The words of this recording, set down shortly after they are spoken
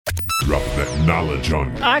Dropping that knowledge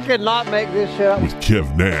on you. I could not make this shit up. With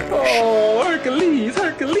Kev Nash. Oh, Hercules.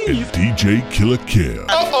 And DJ Killer Kev.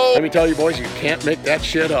 Let me tell you, boys, you can't make that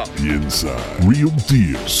shit up. The Inside. Real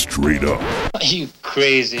deal, straight up. Are you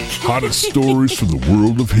crazy? Hottest stories from the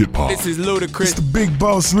world of hip-hop. This is Ludacris. It's the big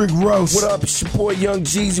boss, Rick Ross. What up? It's your boy, Young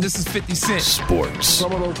Jeezy. This is 50 Cent. Sports.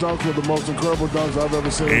 Some of those dunks were the most incredible dunks I've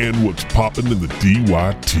ever seen. And what's popping in the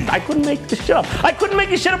DYT. I couldn't make this shit up. I couldn't make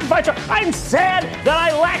this shit up if I tried. I'm sad that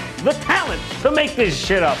I lack the talent to make this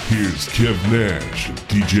shit up. Here's Kev Nash and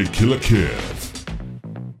DJ Killer Kev.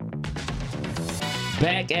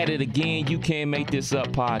 Back at it again, You Can't Make This Up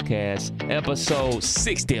podcast, episode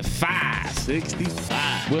 65.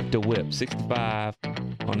 65. Whip the whip, 65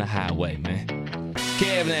 on the highway, man.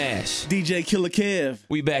 Kev Nash. DJ Killer Kev.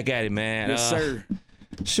 We back at it, man. Yes, sir.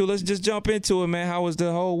 Shoot, let's just jump into it, man. How was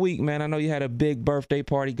the whole week, man? I know you had a big birthday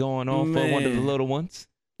party going on for one of the little ones.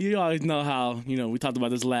 You always know how, we talked about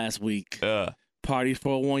this last week. Parties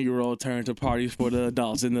for a 1-year-old turned to parties for the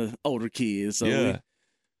adults and the older kids. So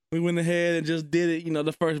we went ahead and just did it.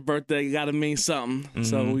 The first birthday got to mean something. Mm-hmm.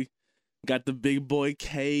 So we got the big boy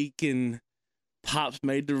cake and Pops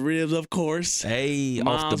made the ribs, of course. Hey,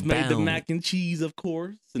 Mom's made the mac and cheese, of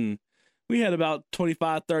course. And we had about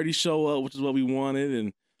 25, 30 show up, which is what we wanted.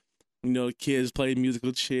 And, the kids played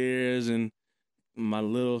musical chairs. And my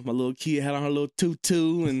little kid had on her little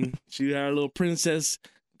tutu. And she had her little princess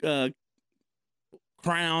crown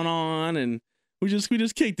on. And we just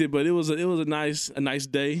kicked it. But it was a nice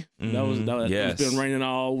day. Mm-hmm. It's been raining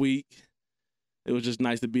all week. It was just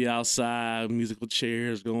nice to be outside, musical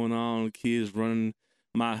chairs going on, kids running.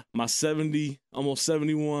 My 70, almost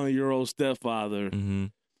 71-year-old stepfather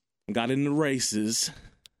got in the races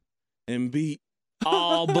and beat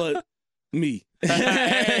all but me.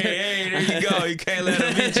 Hey, there you go. You can't let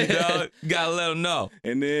him beat you, dog. You gotta let him know.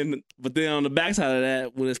 But then on the backside of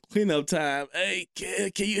that, when it's cleanup time, hey,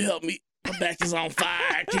 kid, can you help me? My back is on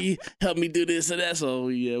fire. Can you help me do this or that? So,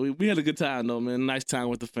 yeah, we had a good time, though, man. Nice time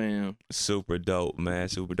with the fam. Super dope, man.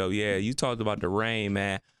 Super dope. Yeah, you talked about the rain,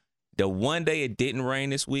 man. The one day it didn't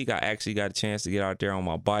rain this week, I actually got a chance to get out there on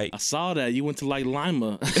my bike. I saw that. You went to,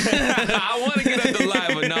 Lima. I want to get up to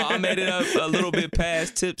Lima. No, I made it up a little bit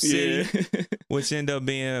past Tip City, which ended up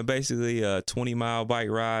being basically a 20-mile bike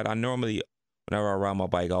ride. I normally, whenever I ride my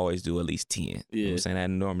bike, I always do at least 10. Yeah. You know what I'm saying? I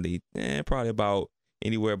normally, probably about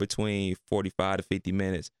anywhere between 45 to 50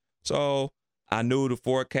 minutes. So I knew the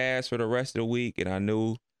forecast for the rest of the week, and I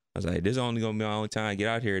was like, this is only going to be my only time to get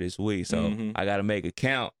out here this week. So I got to make it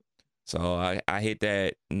count. So I hit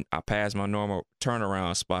that. I passed my normal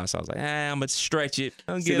turnaround spot. So I was like, I'm going to stretch it.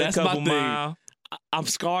 I'm going to get a couple miles. I'm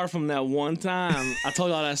scarred from that one time. I told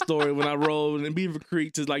y'all that story when I rode in Beaver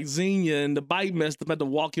Creek to Xenia, and the bike messed up. I had to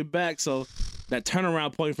walk it back. So that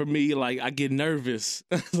turnaround point for me, I get nervous.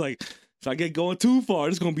 If I get going too far,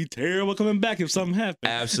 it's going to be terrible coming back if something happens.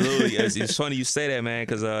 Absolutely. It's funny you say that, man,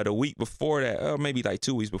 because the week before that, or maybe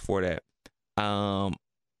 2 weeks before that,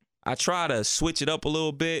 I try to switch it up a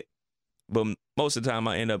little bit, but most of the time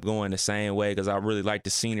I end up going the same way because I really like the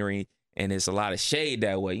scenery, and it's a lot of shade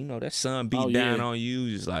that way. that sun beat down on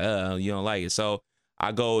you. Just like, you don't like it. So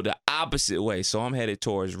I go the opposite way. So I'm headed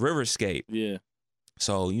towards Riverscape. Yeah.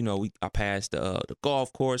 So, I passed the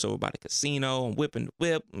golf course over by the casino. I'm whipping the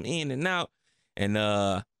whip. I'm in and out.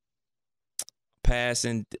 And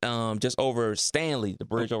passing just over Stanley, the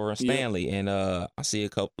bridge over Stanley. And I see a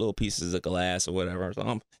couple little pieces of glass or whatever.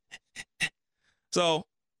 So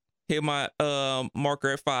hit my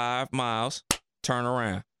marker at 5 miles, turn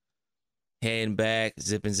around, heading back,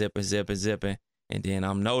 zipping. And then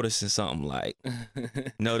I'm noticing something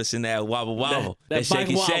noticing that wobble, that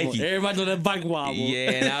shaky, bike wobble. shaky. Everybody know that bike wobble.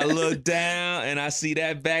 Yeah, and I look down and I see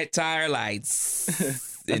that back tire That's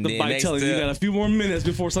the bike telling you got a few more minutes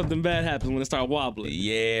before something bad happens when it starts wobbling.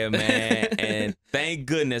 Yeah, man. And thank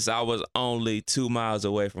goodness I was only 2 miles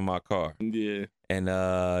away from my car. Yeah. And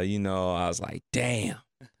I was like, damn.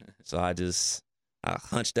 So I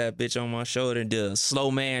hunched that bitch on my shoulder and did a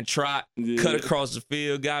slow man trot, cut across the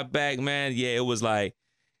field, got back, man. Yeah, it was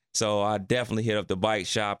so I definitely hit up the bike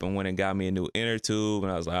shop and went and got me a new inner tube.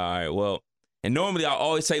 And I was like, all right, well, and normally I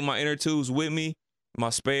always take my inner tubes with me,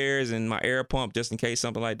 my spares and my air pump just in case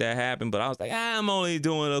something like that happened. But I was like, I'm only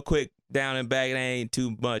doing a quick down and back. It ain't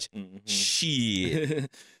too much. Shit.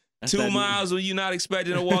 2 miles when you're not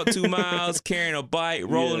expecting to walk 2 miles, carrying a bike,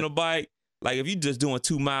 rolling a bike. If you're just doing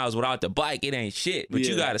 2 miles without the bike, it ain't shit. But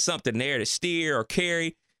you got something there to steer or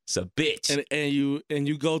carry. It's a bitch. And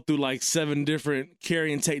you go through 7 different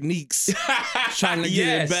carrying techniques trying to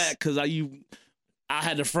get it back because I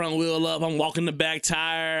had the front wheel up. I'm walking the back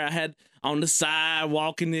tire. on the side,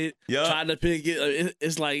 walking it, Yup. trying to pick it.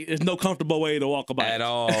 It's like it's no comfortable way to walk a bike at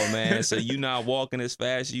all, man. So you not walking as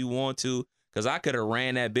fast as you want to. Because I could have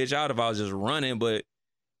ran that bitch out if I was just running, but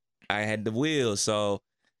I had the wheels. So,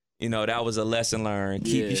 you know, that was a lesson learned.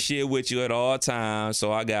 Keep your shit with you at all times.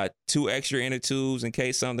 So I got 2 extra inner tubes in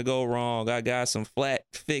case something go wrong. I got some flat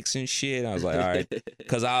fixing shit. I was like, all right.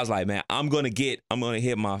 Because I was like, man, I'm gonna hit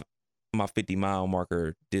my 50-mile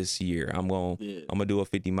marker this year. I'm gonna do a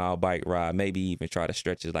 50-mile bike ride. Maybe even try to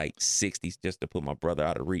stretch it like 60s just to put my brother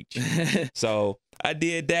out of reach. So I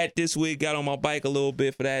did that this week. Got on my bike a little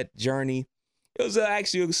bit for that journey. It was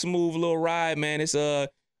actually a smooth little ride, man. It's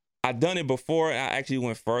I done it before. I actually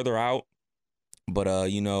went further out, but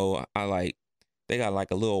you know, they got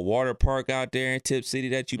like a little water park out there in Tip City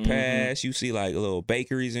that you pass. You see like little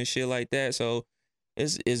bakeries and shit like that. So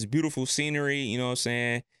it's beautiful scenery. You know what I'm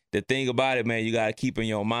saying? The thing about it, man, you gotta keep in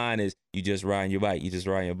your mind is you just riding your bike.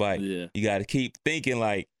 Yeah. You gotta keep thinking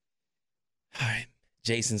like, all right,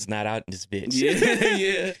 Jason's not out in this bitch.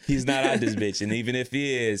 Yeah. He's not out this bitch, and even if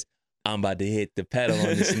he is, I'm about to hit the pedal on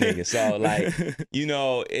this nigga. So, like, you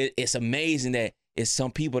know, it's amazing that it's some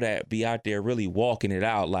people that be out there really walking it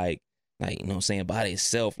out, like you know what I'm saying, by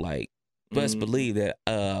itself. Like, best believe that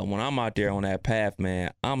when I'm out there on that path, man,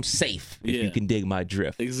 I'm safe if you can dig my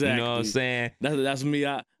drift. Exactly. You know what I'm saying? That's me.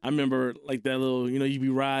 I remember, like, that little, you know, you be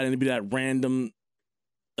riding, it'd be that random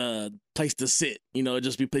place to sit. You know, it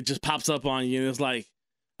just pops up on you, and it's like,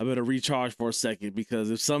 I better recharge for a second, because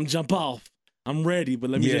if some jump off, I'm ready,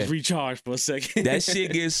 but let me just recharge for a second. That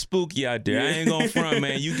shit gets spooky out there. I ain't gonna front,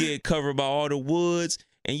 man. You get covered by all the woods,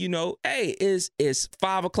 and you know, hey, it's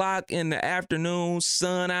 5 o'clock in the afternoon,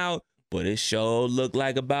 sun out, but it sure look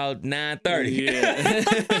like about 9:30.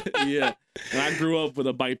 Yeah, yeah. And I grew up with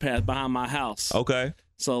a bike path behind my house. Okay.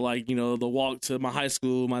 So, like, you know, the walk to my high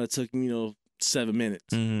school might have took me, 7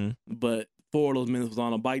 minutes, but 4 of those minutes was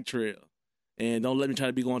on a bike trail. And don't let me try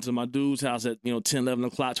to be going to my dude's house at 10, 11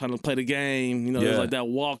 o'clock trying to play the game. You know, it's like that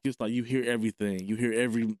walk. It's like you hear everything. You hear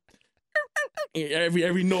every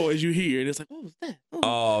noise you hear, and it's like, what was that?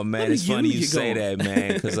 Oh man, it's funny you say that,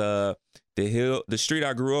 man, because the street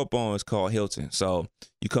I grew up on is called Hilton. So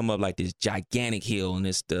you come up like this gigantic hill, and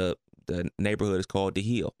it's the neighborhood is called the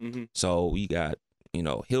Hill. So we got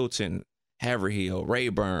Hilton, Haverhill,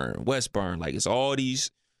 Rayburn, Westburn. Like, it's all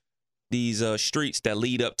these streets that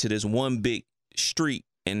lead up to this one big street,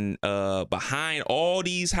 and behind all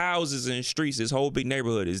these houses and streets, this whole big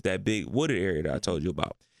neighborhood is that big wooded area that I told you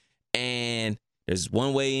about. And there's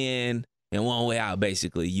one way in and one way out.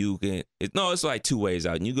 Basically, it's like 2 ways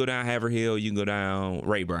out. And you go down Haverhill, you can go down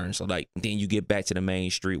Rayburn. So like, then you get back to the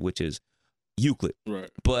main street, which is Euclid. Right.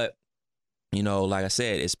 But like I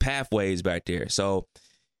said, it's pathways back there. So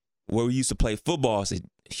where we used to play football, it's a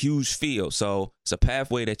huge field. So it's a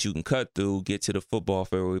pathway that you can cut through, get to the football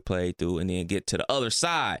field where we played through, and then get to the other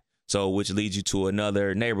side. So which leads you to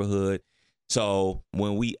another neighborhood. So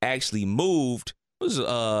when we actually moved, it was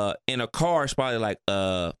in a car, it's probably like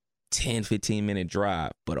a 10, 15-minute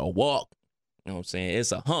drive, but a walk, you know what I'm saying?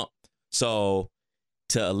 It's a hump. So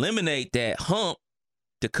to eliminate that hump,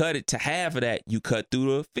 to cut it to half of that, you cut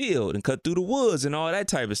through the field and cut through the woods and all that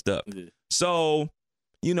type of stuff. Yeah. So,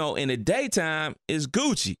 in the daytime, it's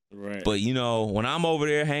Gucci. Right. But, when I'm over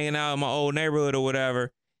there hanging out in my old neighborhood or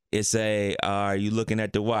whatever, it's are you looking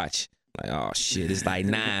at the watch? Like, oh, shit, it's like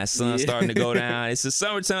 9, sun's starting to go down. It's the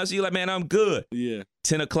summertime, so you're like, man, I'm good. Yeah.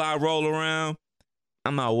 10 o'clock roll around,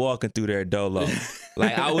 I'm not walking through there dolo.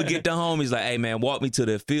 Like, I would get the homies like, hey, man, walk me to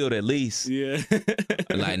the field at least. Yeah.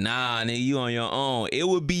 Like, nah, nigga, you on your own. It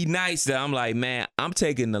would be nice that I'm like, man, I'm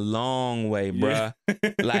taking the long way, bruh.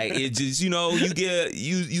 Like, it just,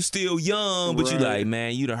 you still young, but you like,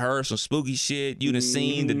 man, you done heard some spooky shit. You done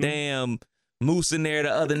seen the damn moose in there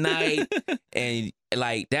the other night. And,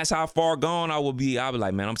 like, that's how far gone I would be. I would be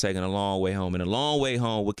like, man, I'm taking a long way home. And a long way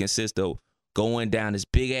home would consist of going down this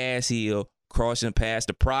big-ass hill, crossing past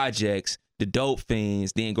the projects, the dope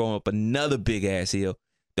fiends, then going up another big-ass hill.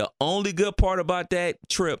 The only good part about that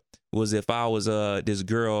trip was if I was this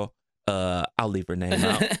girl, I'll leave her name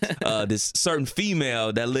out, this certain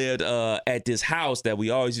female that lived at this house that we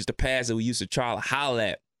always used to pass, that we used to try to holler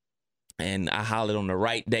at. And I hollered on the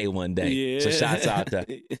right day one day. Yeah. So shouts out to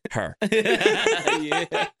her.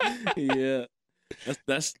 Yeah.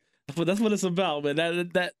 That's what it's about, man.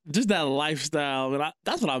 That just that lifestyle, man.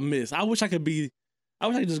 That's what I miss. I wish I could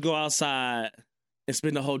just go outside and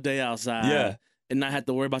spend the whole day outside. Yeah. And not have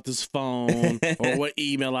to worry about this phone or what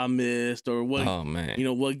email I missed or what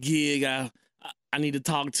what gig I need to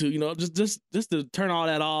talk to. Just to turn all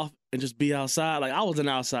that off and just be outside. Like, I was an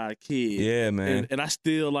outside kid. Yeah, man. And I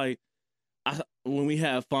still, like, when we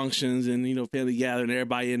have functions and, family gathering,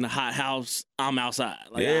 everybody in the hot house, I'm outside.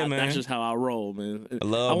 Like, man. That's just how I roll, man. I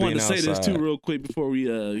love I wanted being to say this, outside. too, real quick before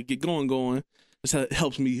we get going. This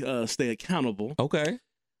helps me stay accountable. Okay.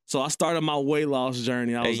 So I started my weight loss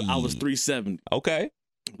journey. I was Hey. 370. Okay.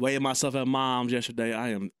 Weighing myself at mom's yesterday. I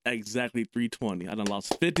am exactly 320. I done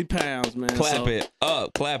lost 50 pounds, man. Clap So it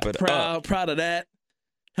up. Clap it up. proud of that.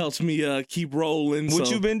 Helps me keep rolling. What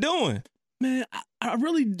So, you been doing? man, I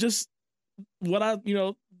really just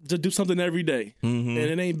to do something every day. Mm-hmm. And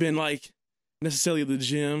it ain't been like necessarily the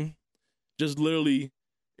gym. Just literally,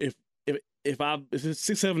 if it's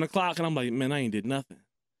 6, 7 o'clock and I'm like, man, I ain't did nothing.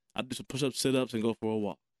 I do some push-ups, sit-ups, and go for a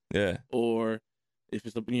walk. Yeah. Or if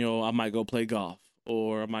it's I might go play golf,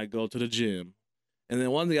 or I might go to the gym. And then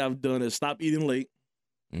one thing I've done is stop eating late,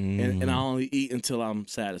 and I only eat until I'm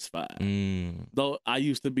satisfied. Though I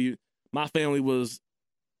used to be, my family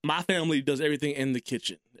does everything in the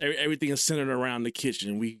kitchen. Everything is centered around the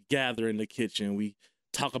kitchen. We gather in the kitchen. We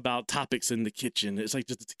talk about topics in the kitchen. It's like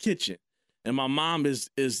just the kitchen. And my mom is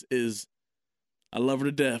I love her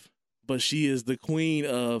to death, but she is the queen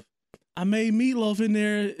of, I made meatloaf in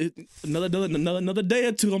there. Another day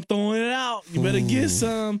or two, I'm throwing it out. You better get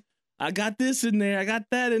some. I got this in there. I got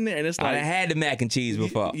that in there. And it's like, I had the mac and cheese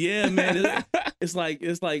before. Yeah, man. It's like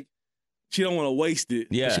she don't want to waste it.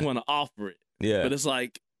 Yeah. But she want to offer it. Yeah. But it's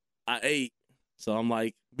like, I ate. So I'm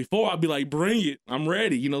like, before I'd be like, bring it. I'm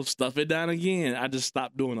ready. Stuff it down again. I just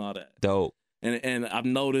stopped doing all that. Dope. And I've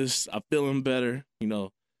noticed I'm feeling better.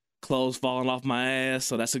 Clothes falling off my ass.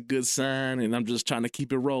 So that's a good sign. And I'm just trying to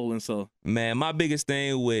keep it rolling. So, Man, my biggest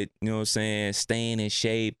thing with, staying in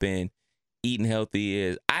shape and eating healthy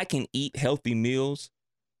is I can eat healthy meals.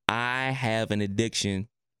 I have an addiction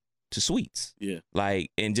to sweets. yeah.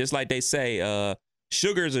 And just like they say,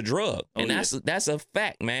 sugar is a drug. Oh, And that's a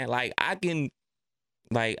fact, man. I can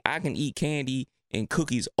eat candy and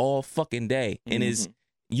cookies all fucking day. And it's,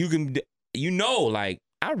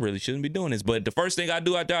 I really shouldn't be doing this. But the first thing I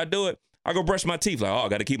do after I do it, I go brush my teeth. I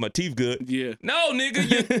got to keep my teeth good. Yeah. No,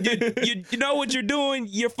 nigga, you know what you're doing?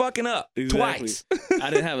 You're fucking up Exactly. twice.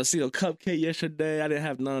 I didn't have a single cupcake yesterday. I didn't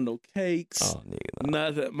have none of no cakes. Oh, nigga.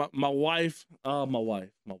 Nothing. My wife,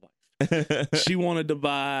 she wanted to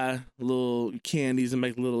buy little candies and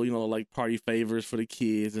make little, like party favors for the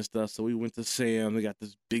kids and stuff. So we went to Sam. They got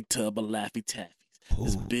this big tub of Laffy Taffies,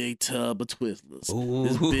 this big tub of Twizzlers,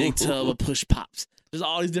 this big tub of Push Pops. There's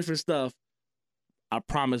all these different stuff. I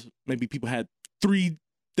promise maybe people had 3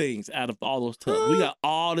 things out of all those tubs. We got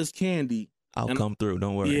all this candy. I'll come through.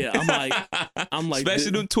 Don't worry. Yeah, I'm like,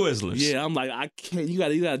 especially them Twizzlers. Yeah, I'm like, I can't. You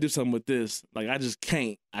gotta do something with this. Like, I just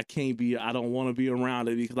can't. I don't want to be around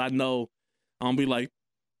it because I know I'm gonna be like,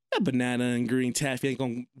 that banana and green taffy ain't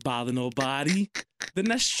gonna bother nobody. Then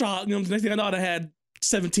that's shot. Next thing I know, I had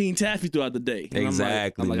 17 taffy throughout the day. And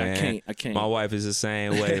Exactly, I'm like, man. I can't. My wife is the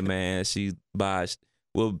same way, man.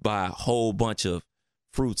 We'll buy a whole bunch of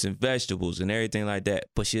fruits and vegetables and everything like that,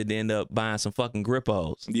 but she'll end up buying some fucking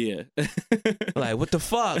Grippos. Yeah. Like, what the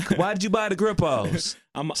fuck? Why did you buy the Grippos?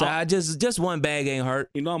 I just one bag ain't hurt.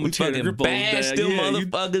 I'm we gonna tear the fucking Grippos bash bag. them Yeah,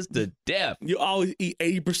 motherfuckers to death. You always eat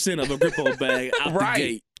 80% of a Grippo bag out Right. the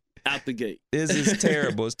gate. Out the gate. This is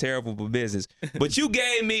terrible. It's terrible for business. But you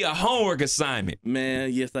gave me a homework assignment.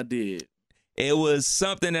 Man, yes, I did. It was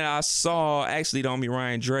something that I saw, actually, the homie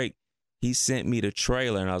Ryan Drake. He sent me the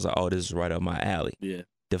trailer, and I was like, oh, this is right up my alley. Yeah.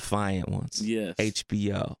 Defiant Ones. Yes.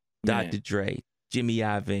 HBO. Man. Dr. Dre. Jimmy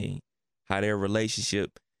Iovine. How their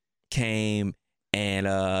relationship came. And,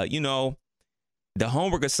 the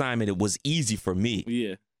homework assignment, it was easy for me.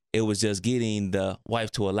 Yeah. It was just getting the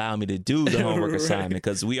wife to allow me to do the homework Right. assignment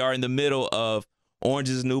because we are in the middle of Orange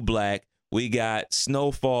is the New Black. We got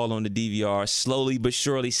Snowfall on the DVR, slowly but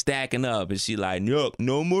surely stacking up. And she like,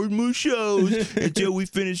 no more shows until we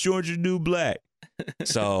finish Orange is the New Black.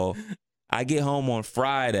 So I get home on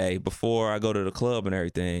Friday before I go to the club and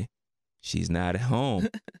everything. She's not at home.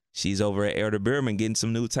 She's over at Erda Beerman getting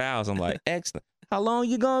some new towels. I'm like, excellent. How long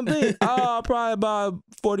you gonna be? Oh, probably about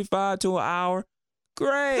 45 to an hour.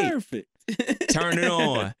 Great. Perfect. Turn it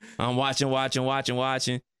on. I'm watching.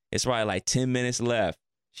 It's probably like 10 minutes left.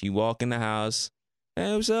 She walk in the house.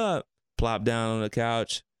 Hey, what's up? Plop down on the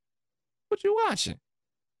couch. What you watching?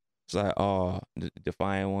 It's like, oh, the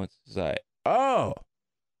Defiant Ones. It's like, oh,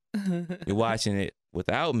 you're watching it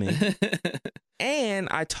without me. And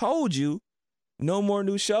I told you, no more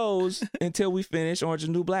new shows until we finish Orange is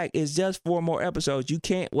the New Black. It's just 4 more episodes. You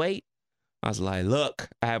can't wait. I was like, look,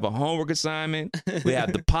 I have a homework assignment. We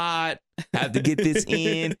have the pod. I have to get this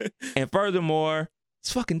in. And furthermore,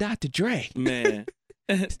 it's fucking Dr. Dre. Man.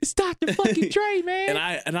 It's Dr. fucking Dre, man.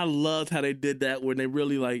 And I loved how they did that when they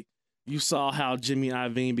really like you saw how Jimmy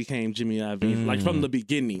Iovine became Jimmy Iovine, like from the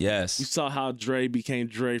beginning. Yes. You saw how Dre became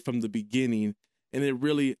Dre from the beginning, and it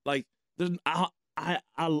really like I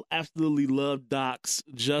absolutely love docs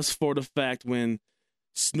just for the fact when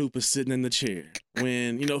Snoop is sitting in the chair,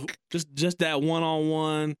 when just that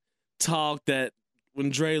one-on-one talk that when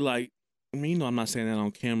Dre like. I mean, I'm not saying that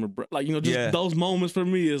on camera, bro. Like, those moments for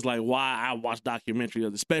me is like why I watch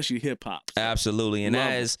documentaries, especially hip hop. So. Absolutely.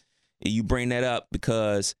 And you bring that up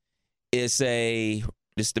because it's the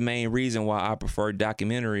main reason why I prefer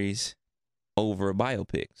documentaries over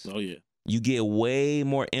biopics. Oh, yeah. You get way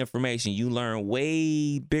more information. You learn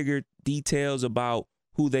way bigger details about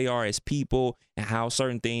who they are as people and how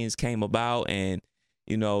certain things came about and,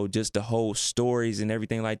 just the whole stories and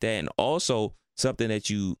everything like that. And also something that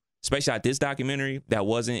especially at this documentary that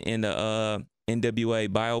wasn't in the NWA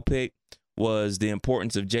biopic, was the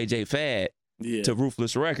importance of JJ Fad to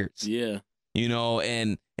Ruthless Records. Yeah.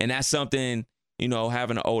 And that's something,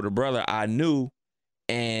 having an older brother, I knew.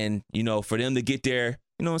 And, for them to get their,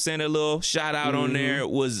 a little shout out on there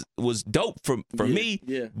was dope for me.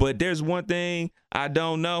 Yeah. But there's one thing I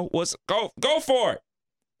don't know. Go for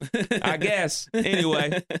it, I guess.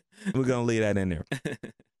 Anyway, we're going to leave that in there.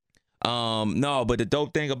 No, but the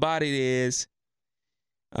dope thing about it is,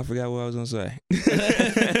 I forgot what I was gonna say.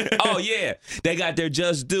 Oh yeah, they got their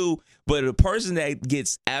just due, but the person that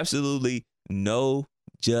gets absolutely no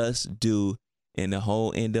just due in the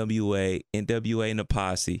whole NWA and the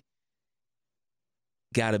posse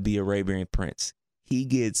gotta be Arabian Prince. He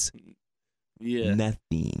gets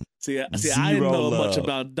nothing. See, I didn't know much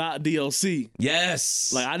about DLC.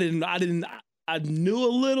 Yes, like I knew a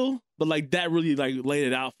little, but like that really like laid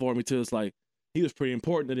it out for me too. It's like he was pretty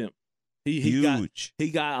important to them. Huge.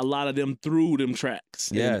 He got a lot of them through them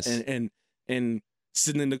tracks. Yes, and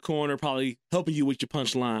sitting in the corner probably helping you with your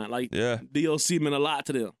punchline. Like DLC meant a lot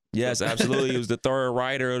to them. Yes, absolutely. He was the third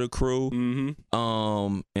writer of the crew.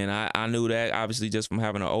 Mm-hmm. And I knew that obviously just from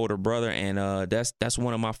having an older brother, and that's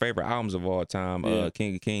one of my favorite albums of all time.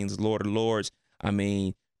 King of Kings, Lord of Lords. I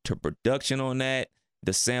mean, to production on that.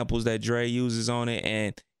 The samples that Dre uses on it,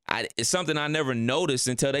 and it's something I never noticed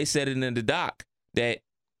until they said it in the doc that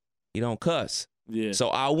you don't cuss. Yeah. So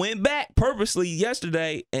I went back purposely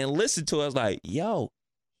yesterday and listened to it. I was like, yo,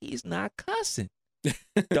 he's not cussing.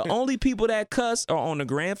 The only people that cuss are on the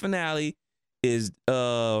grand finale is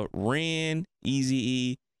Ren,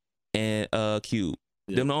 Eazy-E, and Cube.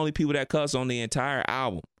 Yeah. Them the only people that cuss on the entire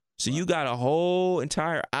album. So you got a whole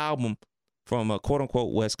entire album from a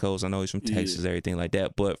quote-unquote West Coast. I know he's from Texas, everything like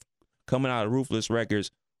that, but coming out of Ruthless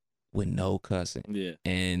Records with no cussing. Yeah.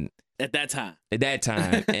 And at that time.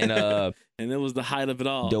 And and it was the height of it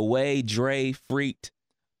all. The way Dre freaked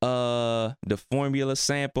the formula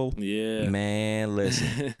sample. Yeah. Man,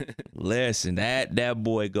 listen, that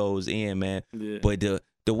boy goes in, man. Yeah. But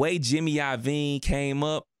the way Jimmy Iovine came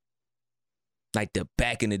up, like the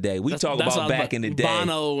back in the day. We talk about back in the day.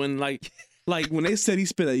 Bono and like when they said he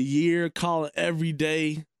spent a year calling every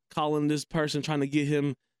day, calling this person, trying to get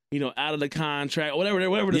him, out of the contract, or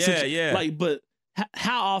whatever the situation. Yeah. Like, but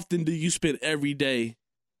how often do you spend every day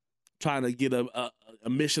trying to get a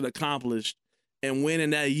mission accomplished? And when in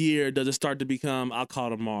that year does it start to become, I'll call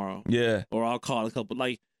tomorrow? Yeah. Or I'll call a couple.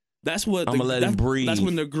 Like, that's what I'm gonna let him breathe. That's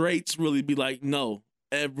when the greats really be like, no,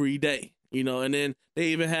 every day. And then they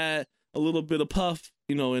even had a little bit of Puff,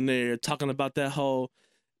 in there talking about that whole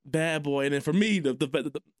Bad Boy. And then for me,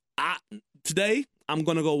 today I'm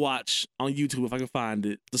gonna go watch on YouTube if I can find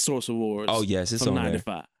it, the Source Awards. Oh yes, it's from on 95.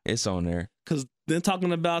 there. It's on there. Cause then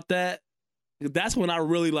talking about that's when I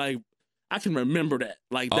really I can remember that.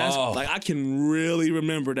 I can really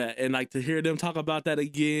remember that. And to hear them talk about that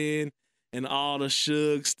again and all the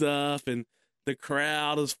Suge stuff and the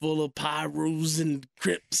crowd is full of Pyrus and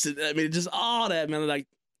Crips and just all that, man.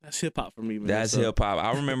 That's hip hop for me, man. That's hip hop.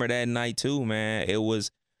 I remember that night too, man.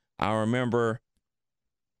 I remember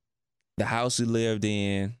the house we lived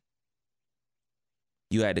in.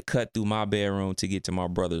 You had to cut through my bedroom to get to my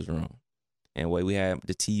brother's room. And the way we had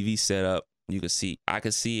the TV set up, I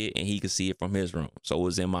could see it and he could see it from his room. So it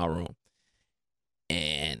was in my room.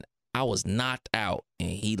 And I was knocked out. And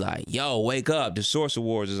he like, yo, wake up. The Source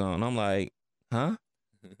Awards is on. I'm like, huh?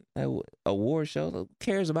 Award show? Who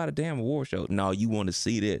cares about a damn award show? No, you want to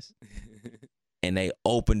see this. And they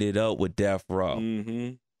opened it up with Death Row.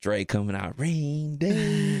 Mm-hmm. Dre coming out, ring,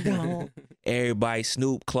 ding, dong. Everybody,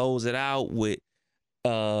 Snoop close it out with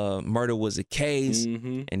Murder Was a Case.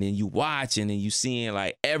 Mm-hmm. And then you watching and you seeing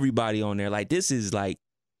everybody on there. This is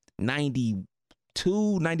 92,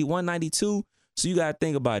 91, 92. So you got to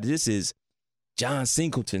think about it. This is John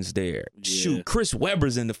Singleton's there. Yeah. Shoot, Chris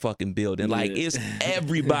Webber's in the fucking building. Like, it's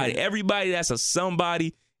everybody. Everybody that's a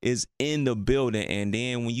somebody is in the building. And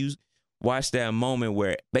then when you watch that moment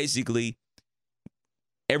where basically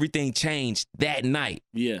everything changed that night.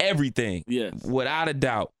 Yeah. Everything. Yes. Without a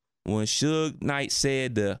doubt. When Suge Knight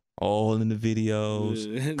said the all in the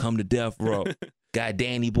videos, come to death row. Got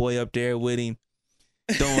Danny Boy up there with him,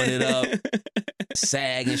 throwing it up,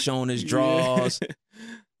 sagging, showing his draws.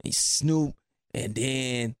 He Snoop. And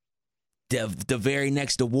then the very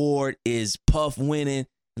next award is Puff winning.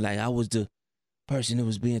 Like, I was the person that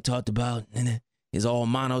was being talked about. And it's all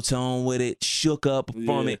monotone with it, shook up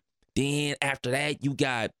from it. Then after that, you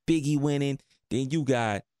got Biggie winning. Then you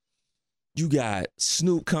got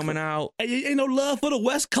Snoop coming out. Ain't no love for the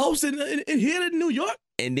West Coast in here in New York.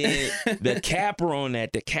 And then the capper on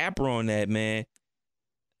that, man,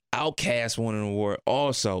 Outkast won an award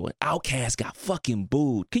also. And Outkast got fucking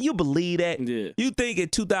booed. Can you believe that? Yeah. You think in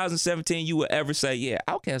 2017 you would ever say, yeah,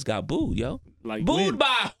 Outkast got booed, yo? Like, booed when?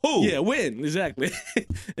 by who? Yeah, when? Exactly.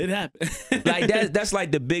 It happened. Like, that's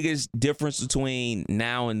like the biggest difference between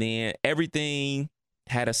now and then. Everything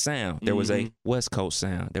had a sound. There was a West Coast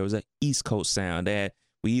sound. There was an East Coast sound.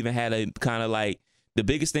 We even had a kind of like the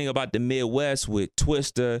biggest thing about the Midwest with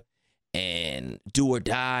Twista and Do or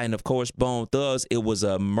Die and, of course, Bone Thugs, it was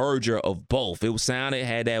a merger of both. It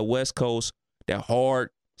had that West Coast, that hard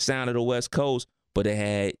sound of the West Coast, but it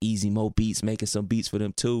had Easy Mo Beats making some beats for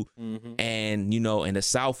them too. And, and the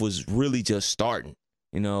South was really just starting,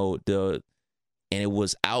 and it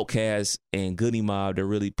was Outkast and Goody Mob that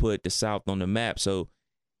really put the South on the map. So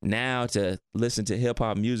now to listen to hip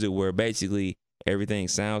hop music where basically everything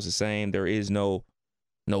sounds the same, there is no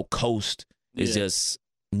coast. It's just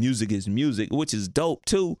music is music, which is dope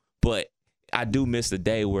too. But I do miss the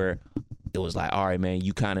day where it was like, all right, man,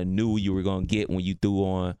 you kind of knew what you were gonna get when you threw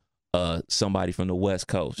on somebody from the West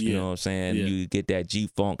Coast. You know what I'm saying? Yeah. You get that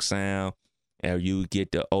G-Funk sound, or you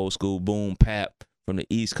get the old school boom pap from the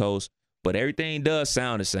East Coast. But everything does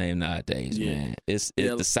sound the same nowadays, man.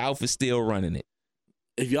 The South is still running it.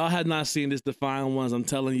 If y'all have not seen this Defiant Ones, I'm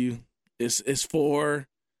telling you, it's four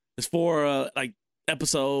like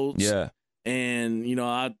episodes. Yeah. And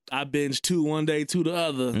I binged 2 one day, 2 the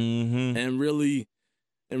other, and really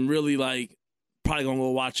like probably gonna go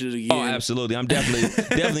watch it again. Oh, absolutely! I'm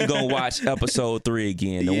definitely gonna watch episode 3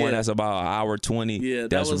 again. The one that's about 1:20. Yeah,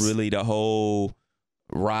 that's really the whole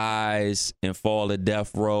rise and fall of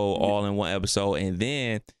Death Row all in one episode. And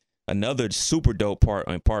then another super dope part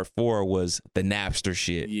on part 4 was the Napster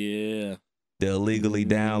shit. Yeah. The illegally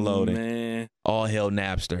downloading. Man. All hell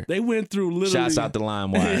Napster. They went through literally. Shouts out to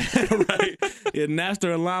LimeWire. Right. Yeah,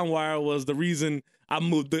 Napster and LimeWire was the reason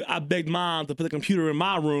I begged Mom to put the computer in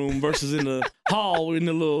my room versus in the hall, in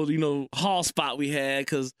the little, hall spot we had,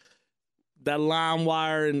 because that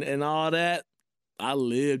LimeWire and all that, I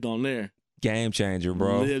lived on there. Game changer,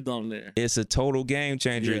 bro. Lived on there. It's a total game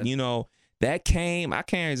changer. Yeah. That came, I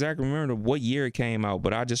can't exactly remember what year it came out,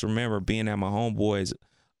 but I just remember being at my homeboy's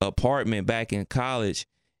apartment back in college,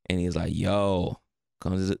 and he was like, yo,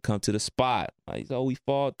 come to the spot. Like, so we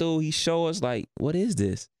fall through. He show us, like, what is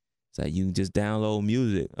this? It's like, you can just download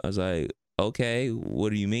music. I was like, okay, what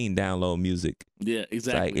do you mean download music? Yeah, exactly.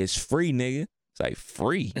 It's like, it's free, nigga. It's like,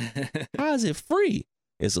 free? How is it free?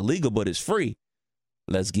 It's illegal, but it's free.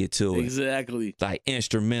 Let's get to it. Exactly. Like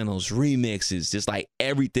instrumentals, remixes, just like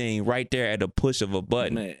everything right there at the push of a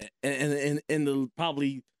button. Man. And in the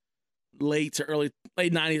probably late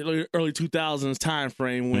 90s, early 2000s time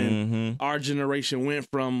frame when our generation went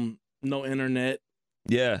from no internet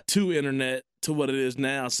to internet to what it is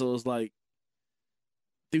now. So it's like,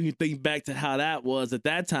 if you think back to how that was at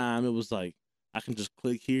that time, it was like, I can just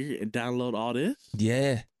click here and download all this.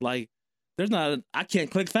 Yeah. Like, I can't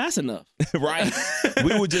click fast enough. Right.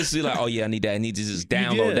 We would just be like, oh yeah, I need that. I need to just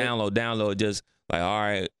download. Just like, all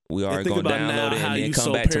right, we are going to download it and then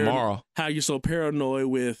come back tomorrow. How you're so paranoid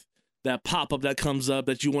with that pop-up that comes up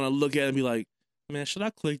that you want to look at and be like, man, should I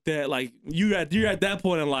click that? Like, you're at that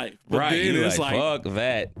point in life. But right. Then it's like, fuck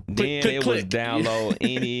that. Then it was download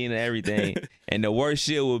any and everything. And the worst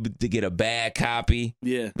shit would be to get a bad copy.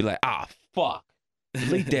 Yeah. Be like, fuck.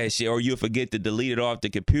 Delete that shit. Or you'll forget to delete it off the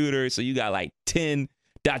computer. So you got like 10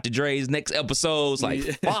 Dr. Dre's next episodes. Like,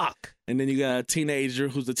 fuck. And then you got a teenager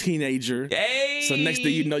who's a teenager. Hey. So next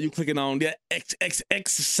thing you know, you clicking on that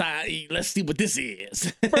exercise. Let's see what this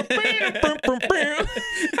is.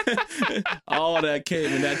 All that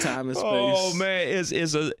came in that time and space. Oh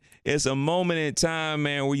man, it's a moment in time,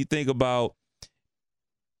 man, where you think about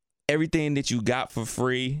everything that you got for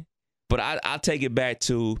free. But I take it back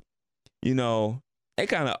to, they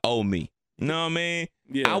kind of owe me. You know what I mean?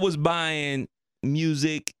 Yeah. I was buying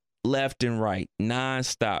music left and right,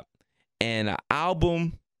 nonstop. And an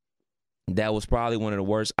album that was probably one of the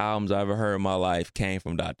worst albums I ever heard in my life came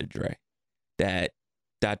from Dr. Dre. That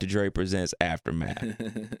Dr. Dre presents Aftermath.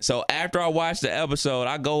 So after I watched the episode,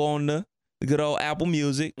 I go on the good old Apple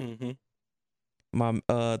Music, my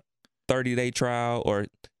 30-day trial, or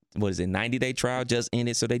what is it, 90-day trial just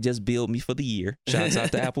ended, so they just billed me for the year. Shouts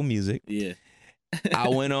out to Apple Music. Yeah. I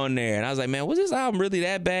went on there and I was like, man, was this album really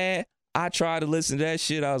that bad? I tried to listen to that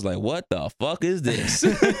shit. I was like, what the fuck is this?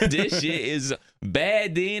 This shit is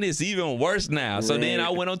bad then. It's even worse now. So then I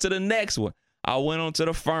went on to the next one. I went on to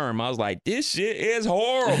The Firm. I was like, this shit is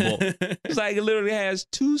horrible. It's like it literally has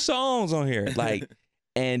 2 songs on here. Like,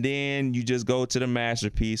 and then you just go to the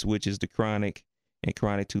masterpiece, which is The Chronic and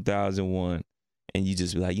Chronic 2001. And you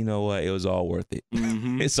just be like, you know what? It was all worth it.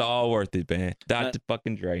 It's all worth it, man. Dr.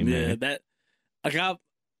 fucking Dre, man. Yeah, that, like,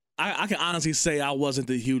 I can honestly say I wasn't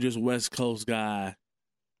the hugest West Coast guy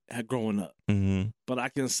growing up. But I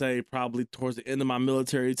can say probably towards the end of my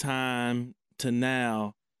military time to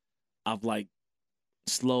now, I've like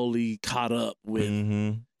slowly caught up with,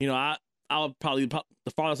 you know, I would probably, the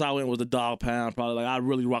farthest I went was the Dog Pound. Probably like I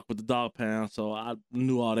really rock with the Dog Pound. So I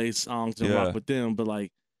knew all their songs and rock with them. But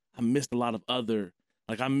like I missed a lot of other,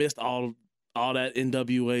 like I missed all that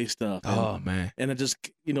NWA stuff. Oh, man. And it just,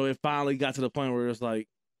 you know, it finally got to the point where it's like,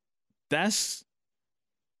 that's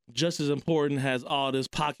just as important as all this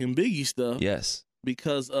Pac and Biggie stuff. Yes.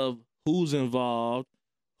 Because of who's involved,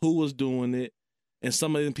 who was doing it, and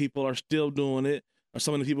some of the people are still doing it, or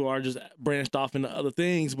some of the people are just branched off into other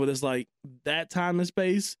things. But it's like that time and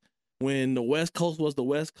space when the West Coast was the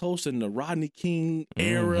West Coast and the Rodney King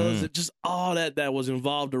eras, just all that was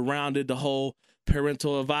involved around it, the whole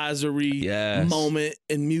parental advisory moment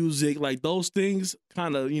in music, like those things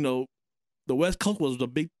kind of, you know, the West Coast was a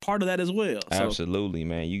big part of that as well. So. Absolutely,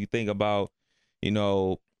 man. You think about, you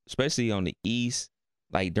know, especially on the East,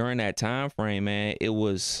 like during that time frame, man, it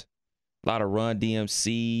was a lot of Run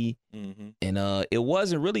DMC. And it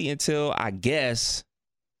wasn't really until, I guess,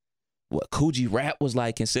 what Coogee Rap was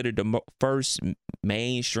like considered the first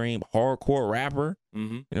mainstream hardcore rapper,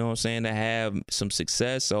 you know what I'm saying, to have some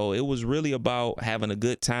success. So it was really about having a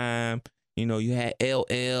good time. You know, you had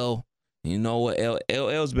LL. You know what?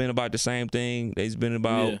 LL's been about the same thing. He's been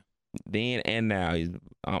about then and now.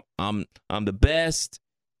 I'm the best,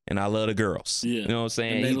 and I love the girls. You know what I'm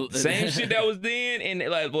saying? Same shit that was then, and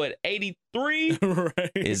like what 83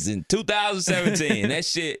 is in 2017. That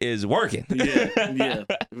shit is working. If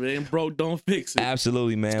it ain't broke, don't fix it.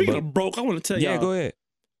 Absolutely, man. Speaking of broke, I want to tell y'all. Yeah, go ahead.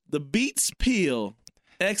 The Beats Peel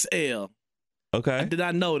XL. Okay. I did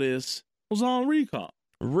not know this was on recall.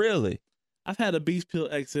 Really? I've had a Beats Peel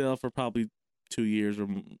XL for probably 2 years or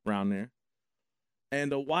around there.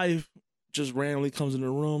 And the wife just randomly comes in the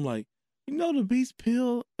room like, you know the Beats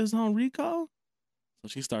Peel is on recall? So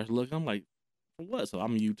she starts looking. I'm like, for what? So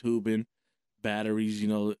I'm YouTubing batteries, you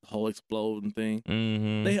know, the whole exploding thing.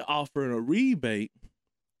 They offering a rebate.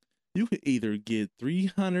 You could either get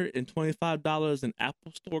 $325 in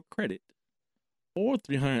Apple Store credit or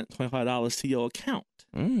 $325 to your account.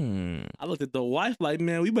 I looked at the wife like,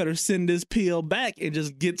 man, we better send this peel back and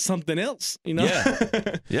just get something else, you know?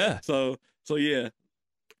 Yeah. So yeah.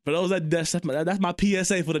 For those that's my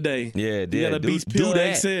PSA for the day. Yeah, you got a Beats Peel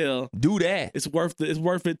XL. Do that. It's worth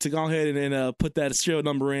it to go ahead and put that serial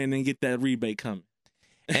number in and get that rebate coming.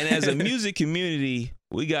 And as a music community,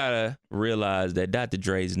 we gotta realize that Dr.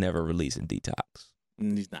 Dre's never releasing Detox.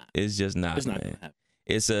 He's not. It's just not. It's not man. gonna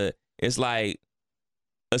happen.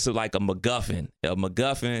 It's like a MacGuffin. A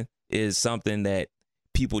MacGuffin is something that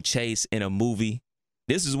people chase in a movie.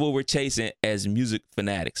 This is what we're chasing as music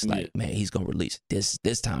fanatics. Like, man, he's gonna release this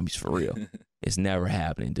time. He's for real. It's never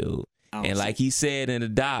happening, dude. And like he said in the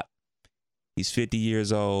doc, he's 50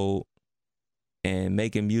 years old and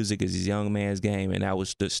making music is his young man's game, and that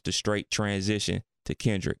was the straight transition to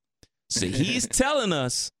Kendrick. So he's telling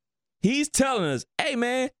us, hey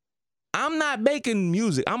man, I'm not making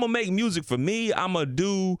music. I'm gonna make music for me. I'm gonna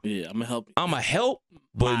do. Yeah, I'm gonna help. I'm gonna help.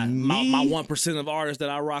 But my 1% of artists that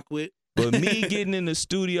I rock with. But me getting in the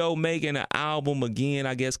studio, making an album again,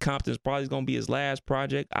 I guess Compton's probably going to be his last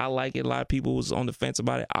project. I like it. A lot of people was on the fence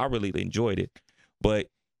about it. I really enjoyed it. But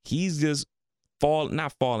he's just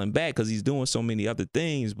not falling back because he's doing so many other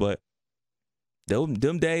things. But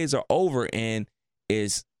them days are over, and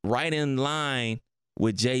it's right in line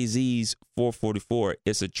with Jay-Z's 444.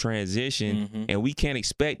 It's a transition, and we can't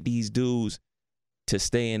expect these dudes to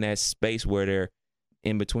stay in that space where they're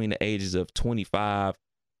in between the ages of 25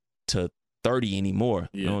 to 30 anymore.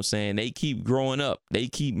 You know what I'm saying? They keep growing up. They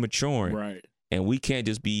keep maturing. Right. And we can't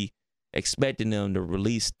just be expecting them to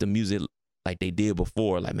release the music like they did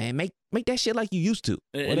before. Like, man, make that shit like you used to.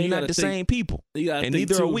 Well, they not the same people, and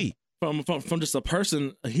neither are we. From just a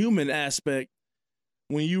human aspect,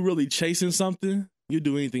 when you really chasing something, you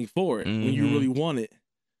do anything for it when you really want it.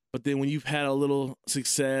 But then when you've had a little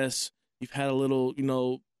success, you've had a little,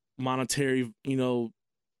 monetary,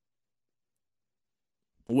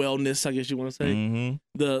 wellness, I guess you want to say,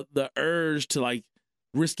 the urge to like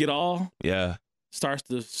risk it all, starts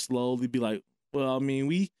to slowly be like, well, I mean,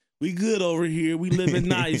 we good over here, we living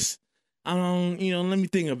nice. I don't, let me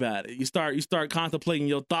think about it. You start contemplating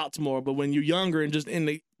your thoughts more. But when you're younger and just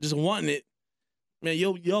wanting it, man,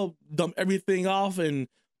 you'll dump everything off and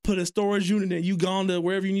put a storage unit and you gone to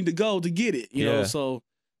wherever you need to go to get it. You know, so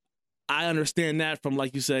I understand that from,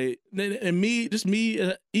 like you say, and me,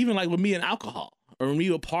 even like with me and alcohol or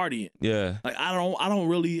me with partying. Yeah, like I don't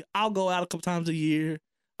really. I'll go out a couple times a year.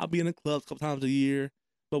 I'll be in the clubs a couple times a year.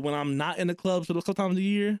 But when I'm not in the clubs for a couple times a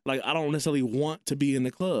year, like I don't necessarily want to be in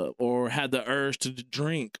the club or have the urge to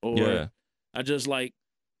drink, or I just like,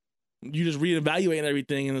 you just reevaluate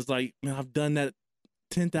everything, and it's like, man, I've done that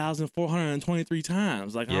 10,423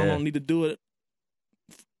 times. Like I don't need to do it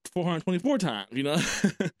 424 times,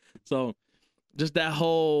 So just that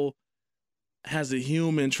whole, as a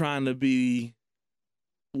human, trying to be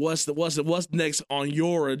what's next on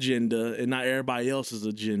your agenda and not everybody else's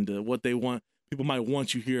agenda, what they want. People might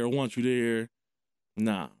want you here or want you there.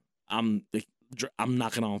 Nah, I'm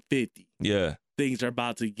knocking on 50. Yeah, things are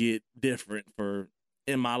about to get different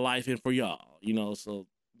in my life and for y'all. So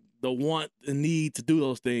the need to do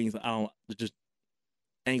those things, just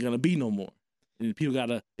ain't gonna be no more. And people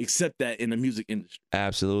gotta accept that in the music industry.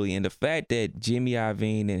 Absolutely, and the fact that Jimmy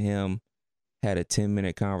Iovine and him had a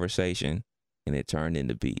 10-minute conversation and it turned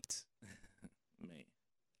into beats. Man,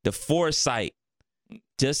 the foresight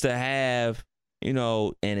just to have.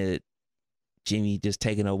 Jimmy just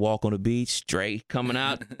taking a walk on the beach, straight coming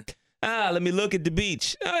out. Let me look at the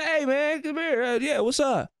beach. Hey, man, come here. Yeah, what's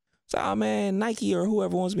up? So, man, Nike or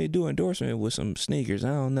whoever wants me to do endorsement with some sneakers. I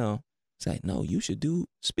don't know. It's like, no, you should do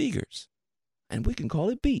speakers, and we can call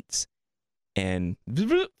it beats. And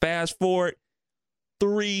fast forward,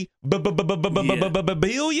 3 billion,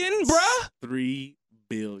 bruh. 3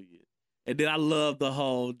 billion. And then I love the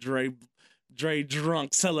whole Dre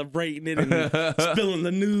drunk celebrating it and spilling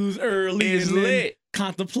the news early. It's and lit.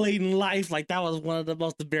 Contemplating life. Like that was one of the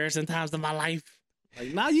most embarrassing times of my life.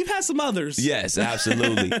 Like, nah, you've had some others. Yes,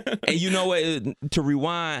 absolutely. And you know what? To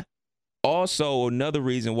rewind, also another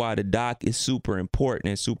reason why the doc is super important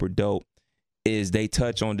and super dope is they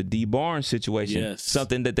touch on the D Barnes situation. Yes.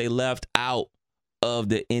 Something that they left out of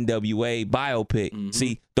the NWA biopic. Mm-hmm.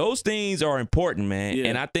 See, those things are important, man. Yeah.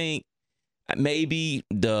 And I think maybe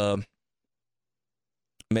the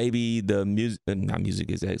execs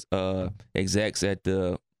at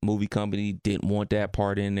the movie company didn't want that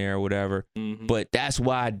part in there or whatever. Mm-hmm. But that's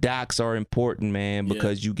why docs are important, man,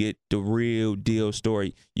 because you get the real deal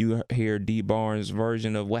story. You hear D Barnes'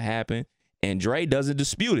 version of what happened, and Dre doesn't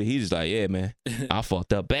dispute it. He's just like, yeah, man, I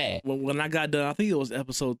fucked up bad. Well, when I got done, I think it was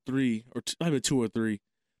episode 3 or maybe 2 or 3.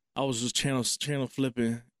 I was just channel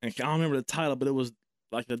flipping, and I don't remember the title, but it was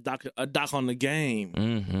like a doc on the game.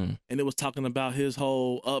 Mm-hmm. And it was talking about his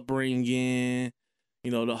whole upbringing,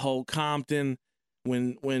 the whole Compton,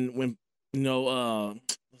 when what's the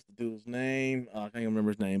dude's name? I can't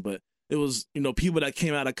remember his name, but it was, people that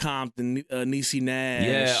came out of Compton, Niecy Nash.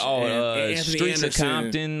 Yeah, and Anthony Streets Anderson. of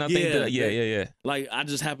Compton, I think. Yeah. Like, I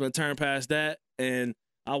just happened to turn past that, and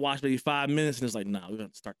I watched maybe 5 minutes, and it's like, nah, we're going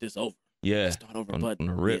to start this over. Yeah. Start over. On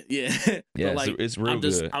the rip. Yeah. Yeah, like, it's real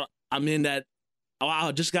good. I'm in that. Oh,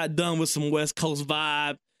 I just got done with some West Coast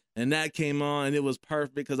vibe, and that came on, and it was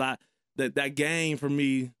perfect because that game for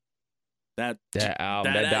me, that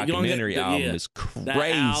documentary album is crazy. That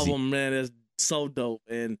album, man, is so dope,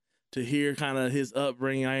 and to hear kind of his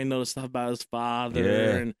upbringing, I didn't know the stuff about his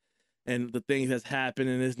father and the things that's happened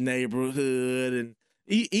in his neighborhood, and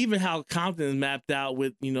even how Compton is mapped out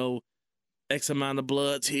with X amount of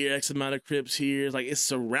Bloods here, X amount of Crips here. It's like it's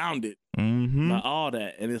surrounded by all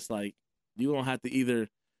that, and it's like. You don't have to you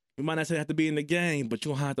might not say have to be in the game, but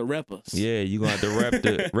you don't have to rep us. Yeah, you're going to have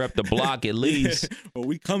to rep the block at least. Well,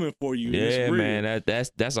 we coming for you. Yeah, man,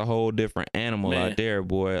 that's a whole different animal out there,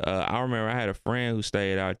 boy. I remember I had a friend who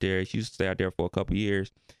stayed out there. She used to stay out there for a couple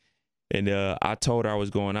years. And I told her I was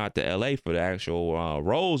going out to L.A. for the actual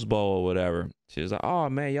Rose Bowl or whatever. She was like, oh,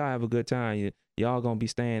 man, y'all have a good time. Y'all going to be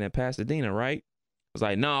staying in Pasadena, right? I was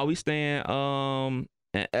like, no, we staying in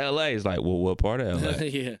L.A. It's like, well, what part of L.A.?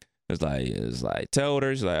 Yeah. It's like told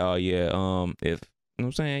her, she's like, oh yeah, if you know what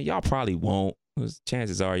I'm saying, y'all probably won't.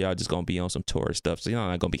 Chances are y'all just gonna be on some tourist stuff, so y'all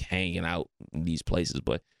not gonna be hanging out in these places.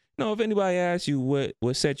 But if anybody asks you what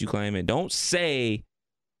set you claiming, don't say,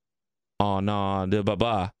 oh no, the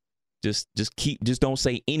blah. Just don't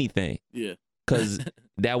say anything. Yeah. Because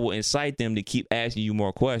that will incite them to keep asking you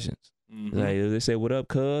more questions. Mm-hmm. Like they say, "What up,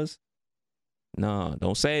 cuz?" No,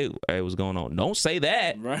 don't say, "Hey, what's going on?" Don't say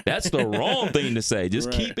that. Right. That's the wrong thing to say.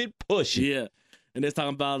 Just keep it pushing. Yeah. And they're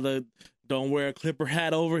talking about don't wear a Clipper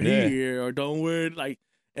hat over here, or don't wear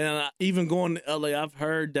and even going to LA, I've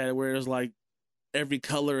heard that where it's like every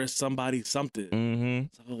color is somebody something. Mm-hmm.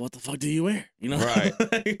 So what the fuck do you wear? Right.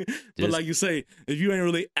 But like you say, if you ain't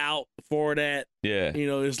really out for that,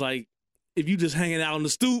 it's like if you just hanging out on the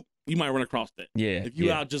stoop, you might run across that. Yeah. If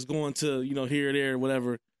you out just going to, here or there,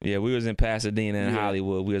 whatever. Yeah, we was in Pasadena and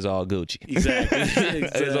Hollywood. We was all Gucci. Exactly.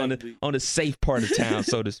 It was on the safe part of town,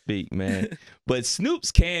 so to speak, man. But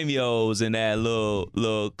Snoop's cameos in that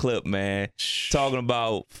little clip, man, talking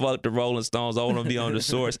about fuck the Rolling Stones, I want to be on the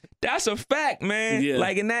Source. That's a fact, man. Yeah.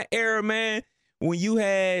 Like in that era, man, when you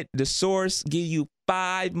had the Source give you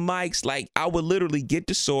 5 mics, like I would literally get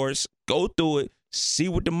the Source, go through it, see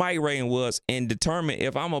what the mic rating was, and determine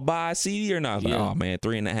if I'm going to buy a CD or not. Like, oh, man,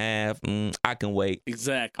 3.5, I can wait.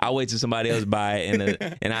 Exactly. I'll wait till somebody else buy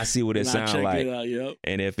it, and I see what it sounds like. It out, yep.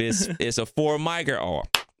 And if it's a 4 micer,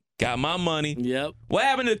 got my money. Yep. What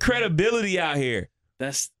happened to credibility out here?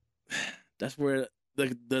 That's where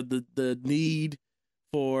the need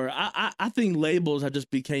for, I think labels have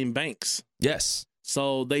just became banks. Yes.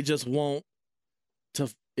 So they just want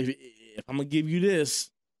to, if I'm going to give you this,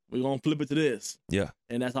 we're going to flip it to this. Yeah.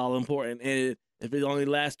 And that's all important. And if it only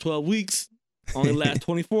lasts 12 weeks, only lasts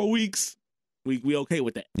 24 weeks, we okay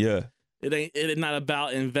with that. Yeah. It's not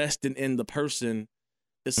about investing in the person.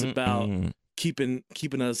 It's about keeping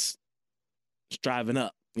us striving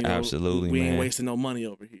up. Absolutely, we ain't wasting no money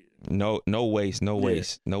over here. No waste for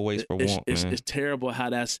want, man. It's terrible how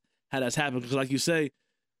that's happened. Because like you say,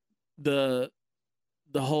 the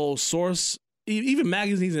whole Source, even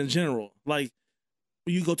magazines in general, like,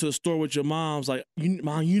 you go to the store with your mom's like,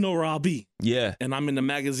 Mom, you know where I'll be. Yeah. And I'm in the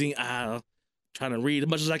magazine aisle trying to read as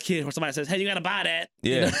much as I can. Or somebody says, hey, you got to buy that.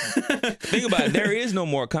 Yeah. Think about it. There is no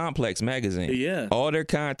more Complex magazine. Yeah. All their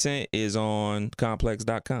content is on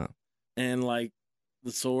complex.com. And like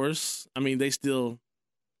the Source, I mean, they still,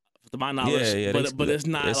 to my knowledge, but it's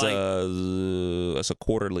not it's a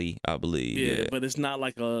quarterly, I believe. Yeah, but it's not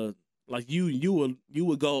like you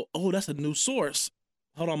would go, oh, that's a new Source.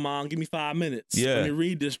 Hold on, Mom. Give me 5 minutes. Yeah. Let me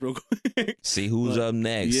read this real quick. See who's up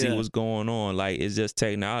next. Yeah. See what's going on. Like, it's just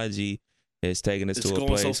technology is taking us to a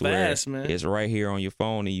place so fast, where it's right here on your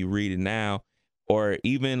phone and you read it now. Or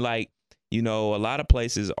even like, a lot of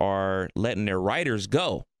places are letting their writers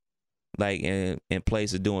go. Like in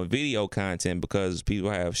place of doing video content because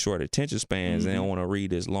people have short attention spans and they don't want to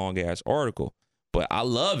read this long ass article. But I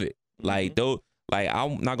love it. Like Like,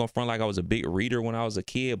 I'm not going to front like I was a big reader when I was a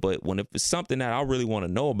kid, but if it's something that I really want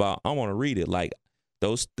to know about, I want to read it. Like,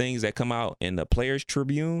 those things that come out in the Players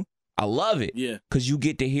Tribune, I love it. Yeah. Because you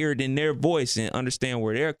get to hear it in their voice and understand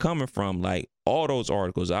where they're coming from. Like, all those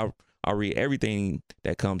articles, I read everything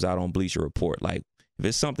that comes out on Bleacher Report. Like, if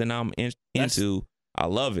it's something I'm into, I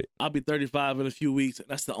love it. I'll be 35 in a few weeks.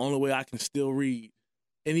 That's the only way I can still read.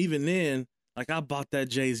 And even then, like, I bought that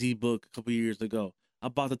Jay-Z book a couple years ago. I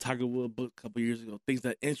bought the Tiger Woods book a couple years ago, things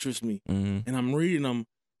that interest me, and I'm reading them.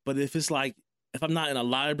 But if I'm not in a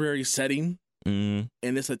library setting and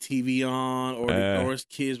it's a TV on or it's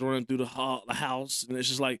kids running through the house, and it's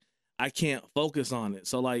just like, I can't focus on it.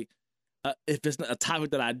 So like, if it's a topic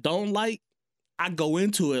that I don't like, I go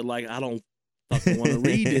into it like, I don't fucking want to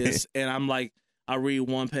read this. And I'm like, I read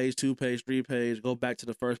 1 page, 2 page, 3 page, go back to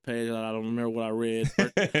the first page, and I don't remember what I read.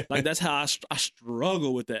 Like, that's how I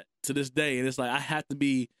struggle with that to this day. And it's like, I have to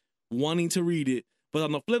be wanting to read it. But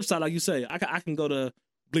on the flip side, like you say, I can go to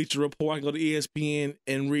Bleacher Report, I can go to ESPN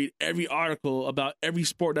and read every article about every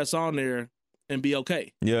sport that's on there and be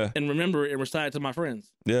okay. Yeah. And remember it and recite it to my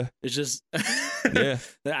friends. Yeah. It's just, I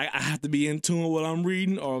have to be in tune with what I'm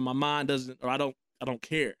reading, or my mind doesn't, or I don't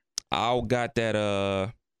care. I got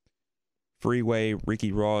that, Freeway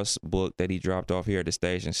Ricky Ross book that he dropped off here at the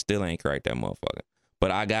station. Still ain't cracked that motherfucker. But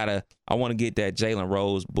I want to get that Jalen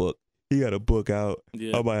Rose book. He got a book out.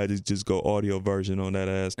 Yeah. I might have to just go audio version on that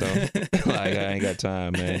ass though. Like, I ain't got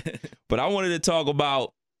time, man. But I wanted to talk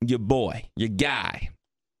about your boy, your guy,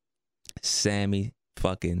 Sammy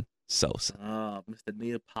fucking Sosa. Oh, Mr.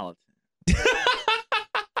 Neapolitan.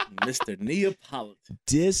 Mr. Neapolitan.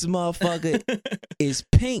 This motherfucker is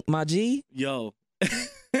pink, my G. Yo.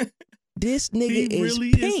 This nigga he really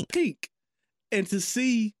is pink. And to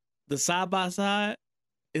see the side by side,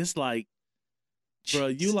 it's like, bro,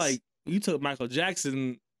 you took Michael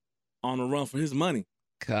Jackson on a run for his money.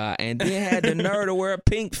 God. And then had the nerve to wear a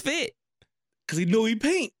pink fit. Cause he knew he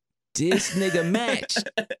pink. This nigga matched.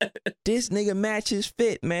 This nigga match his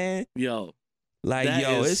fit, man. Yo. Like,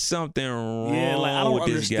 it's something wrong. Yeah, like I don't with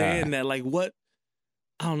understand this guy. that. Like what?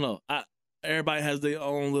 I don't know. Everybody has their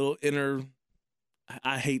own little inner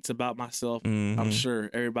I hates about myself. Mm-hmm. I'm sure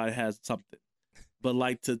everybody has something. But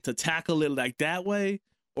like to tackle it like that way,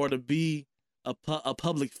 or to be a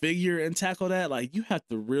public figure and tackle that, like you have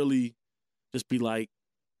to really just be like,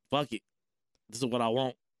 fuck it. This is what I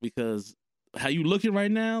want. Because how you looking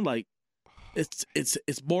right now, like it's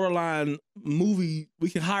borderline movie. We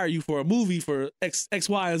can hire you for a movie for X,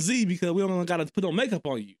 Y, and Z because we don't gotta put no makeup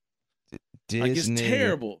on you. Like it's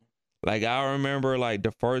terrible. Like I remember like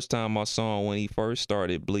the first time I saw him when he first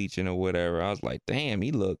started bleaching or whatever, I was like, damn,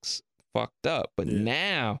 he looks fucked up. But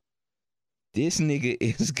now this nigga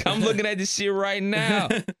is I'm looking at this shit right now.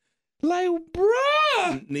 Like,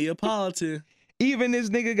 bruh. Neapolitan. Even this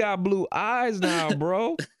nigga got blue eyes now,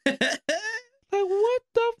 bro. Like, what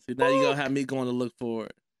the See, fuck? now you gonna have me going to look for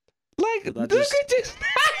it. Like, look at this.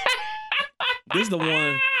 This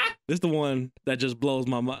is the one that just blows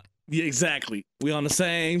my mind. Yeah, exactly. We on the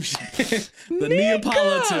same shit. The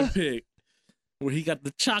Neapolitan pick. Where he got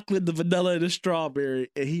the chocolate, the vanilla, and the strawberry,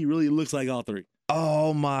 and he really looks like all three.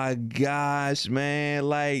 Oh my gosh, man.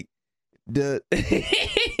 Like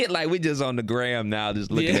like we just on the gram now, just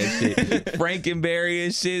looking at shit. Frankenberry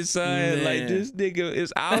and shit, son. Man. Like this nigga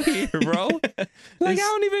is out here, bro. Like I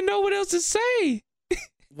don't even know what else to say.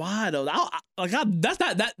 Why though?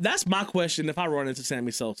 That's my question if I run into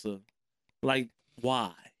Sammy Sosa. Like,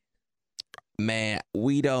 why? Man,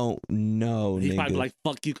 we don't know. He's nigga. probably like,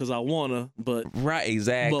 fuck you because I wanna, but right,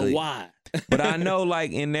 exactly. But why? But I know,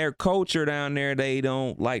 like, in their culture down there, they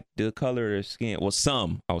don't like the color of their skin. Well,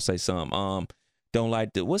 some, I would say some, don't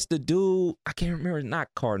like what's the dude? I can't remember. Not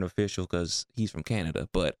Cardinal Official because he's from Canada,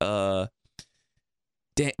 but Vibes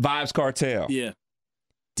Cartel. Yeah.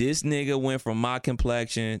 This nigga went from my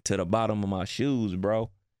complexion to the bottom of my shoes,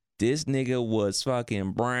 bro. This nigga was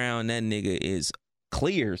fucking brown. That nigga is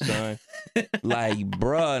clear, son. Like,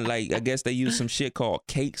 bruh, like I guess they use some shit called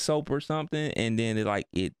cake soap or something, and then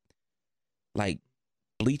it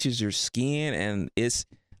bleaches your skin, and it's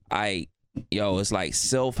like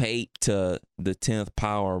self-hate to the 10th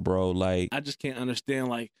power, bro. Like I just can't understand.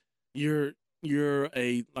 Like you're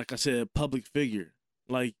a, like I said, public figure.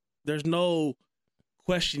 Like there's no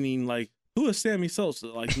questioning. Like who is Sammy Sosa?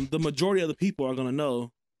 Like the majority of the people are gonna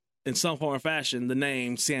know in some form or fashion the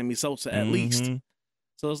name Sammy Sosa at least.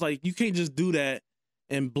 So it's like you can't just do that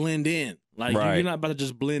and blend in. Like you're not about to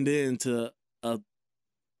just blend into a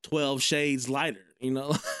 12 shades lighter, you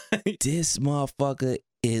know? This motherfucker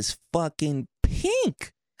is fucking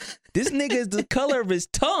pink. This nigga is the color of his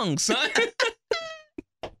tongue, son.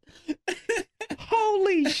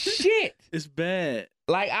 Holy shit. It's bad.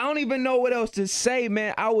 Like, I don't even know what else to say,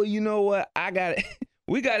 man. You know what?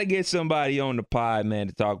 We got to get somebody on the pod, man,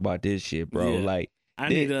 to talk about this shit, bro. Yeah. Like,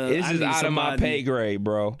 this is out of my pay grade,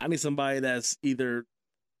 bro. I need somebody that's either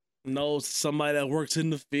knows somebody that works in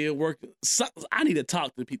the field. I need to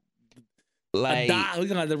talk to people. Like, we're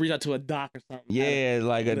gonna have to reach out to a doc or something. Yeah,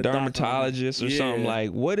 like a dermatologist or something. Like,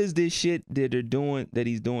 what is this shit that they're doing, that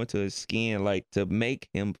he's doing to his skin, like to make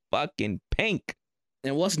him fucking pink?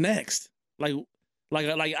 And what's next? Like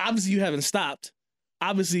obviously you haven't stopped.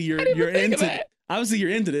 Obviously you're into. Obviously you're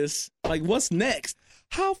into this. Like, what's next?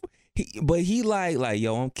 But he like,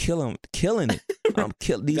 yo, I'm killing it.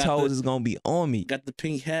 These hoes is gonna be on me. Got the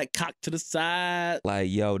pink hat cocked to the side. Like,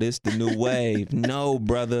 yo, this the new wave. No,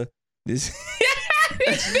 brother. This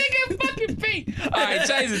nigga fucking pink. All right,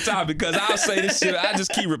 change the topic because I'll say this shit. I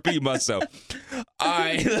just keep repeating myself. All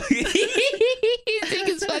right. This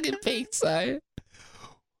nigga's fucking pink, son.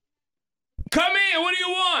 Come in. What do you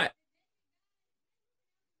want?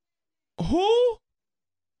 Who?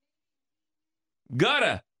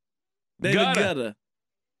 Gutter. David Gutter.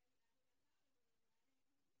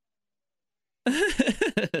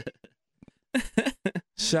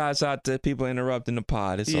 Shouts out to people interrupting the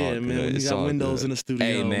pod. It's all good. Man, it's got all windows good. In the studio.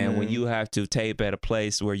 Hey, man, when you have to tape at a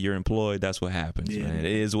place where you're employed, that's what happens, man. It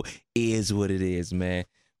is what it is, man.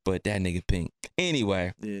 But that nigga pink.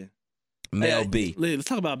 Anyway. Yeah. Mel B. Let's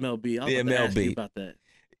talk about Mel B. Mel B. About that.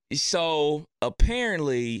 So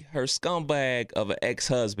apparently her scumbag of an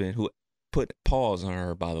ex-husband who put paws on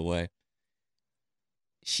her, by the way,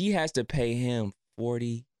 she has to pay him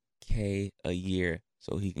 $40K a year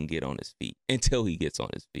so he can get on his feet, until he gets on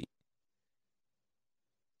his feet.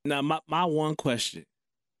 Now, my one question,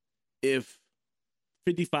 if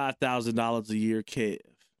 $55,000 a year, Kev,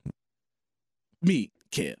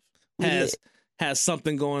 has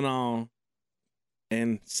something going on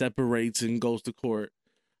and separates and goes to court,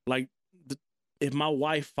 like if my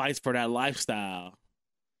wife fights for that lifestyle,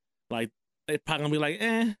 like they probably gonna be like,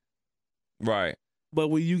 eh. Right. But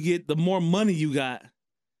when you get the more money you got,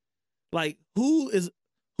 like whose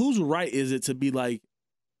right is it to be like,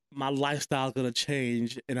 my lifestyle's gonna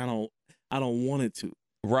change and I don't want it to.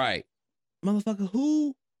 Right.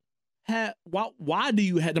 Motherfucker, why do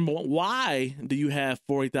you have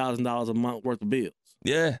 $40,000 a month worth of bills?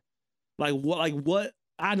 Yeah. Like what?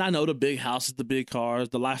 I know the big houses, the big cars,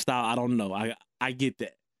 the lifestyle. I don't know. I get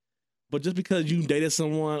that. But just because you dated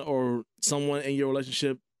someone or someone in your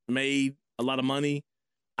relationship made a lot of money,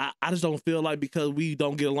 I just don't feel like because we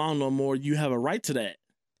don't get along no more, you have a right to that.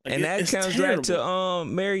 Like, and that comes back to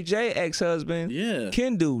Mary J ex-husband. Yeah.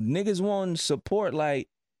 Kendu. Niggas wanting support like,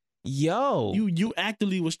 yo. You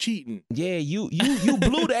actively was cheating. Yeah, you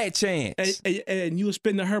blew that chance. And you was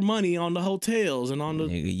spending her money on the hotels and on the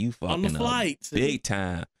nigga, you fucking on the flights. Big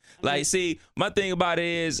time. Like, see, my thing about it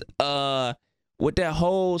is with that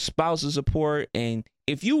whole spousal support, and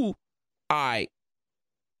if you, all right,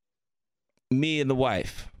 me and the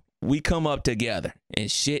wife, we come up together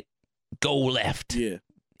and shit go left. Yeah.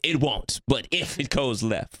 It won't, but if it goes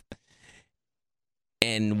left,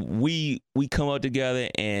 and we come up together,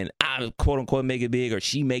 and I quote unquote make it big, or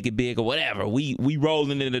she make it big, or whatever, we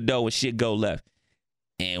rolling in the dough and shit go left,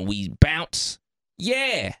 and we bounce.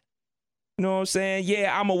 Yeah, you know what I'm saying?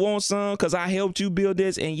 Yeah, I'ma want some because I helped you build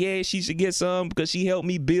this, and yeah, she should get some because she helped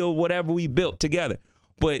me build whatever we built together.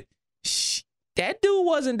 But that dude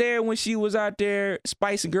wasn't there when she was out there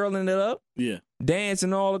spicing, girling it up. Yeah,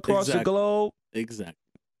 dancing all across the globe. Exactly.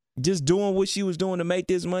 Just doing what she was doing to make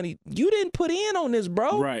this money. You didn't put in on this,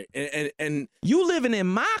 bro. Right. And you living in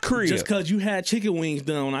my crib. Just because you had chicken wings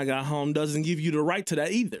done when I got home doesn't give you the right to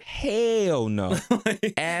that either. Hell no.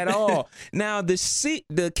 At all. Now,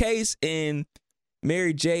 the case in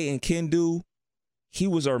Mary J and Kendu, he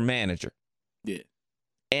was her manager. Yeah.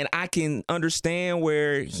 And I can understand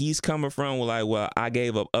where he's coming from. Like, well, I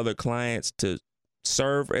gave up other clients to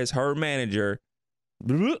serve as her manager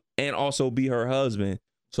and also be her husband.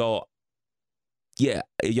 So, yeah,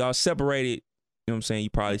 y'all separated, you know what I'm saying? You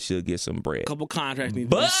probably should get some bread. A couple contracts need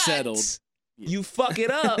to be settled. You fuck it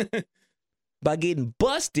up by getting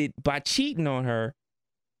busted by cheating on her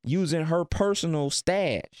using her personal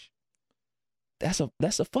stash. That's a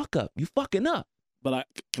fuck up. You fucking up. But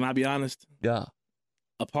can I be honest? Yeah.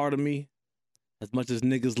 A part of me, as much as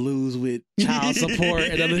niggas lose with child support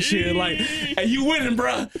and other shit, like, hey, you winning,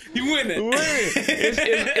 bro. You winning.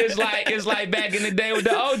 It's like back in the day with the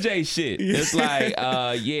OJ shit. It's like,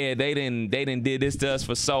 yeah, they didn't did this to us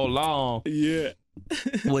for so long. Yeah.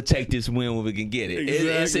 We'll take this win when we can get it.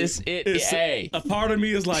 Exactly. Hey. A part of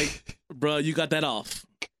me is like, bro, you got that off.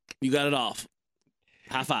 You got it off.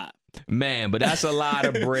 High five. Man, but that's a lot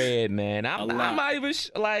of bread, man. I'm not even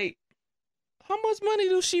like, how much money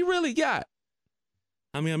do she really got?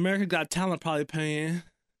 I mean, America Got Talent probably paying.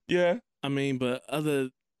 Yeah. I mean, but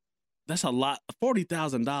that's a lot.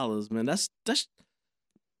 $40,000, man. That's half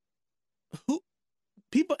the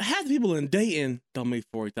people in Dayton don't make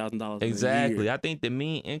 $40,000. Exactly. I think the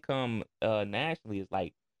mean income nationally is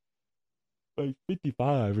like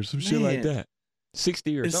 55 or some shit like that.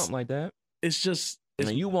 60 or something like that. It's just,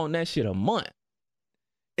 and you want that shit a month.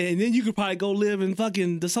 And then you could probably go live in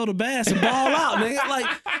fucking DeSoto Bass and ball out, man.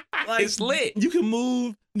 Like it's lit. You can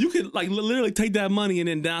move. You can like literally take that money and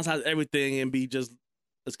then downsize everything and be just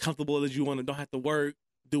as comfortable as you want to. Don't have to work.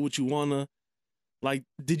 Do what you wanna. Like,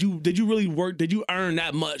 did you really work? Did you earn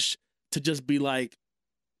that much to just be like,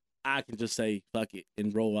 I can just say fuck it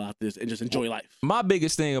and roll out this and just enjoy life? My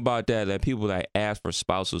biggest thing about that people that ask for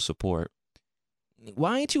spousal support,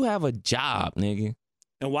 why ain't you have a job, nigga?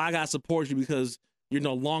 And why I gotta support you because you're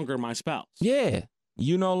no longer my spouse. Yeah.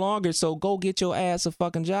 You no longer, so go get your ass a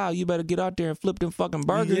fucking job. You better get out there and flip them fucking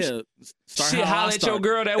burgers. Yeah. Shit, holler at your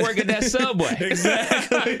girl that work at that Subway.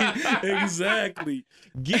 Exactly.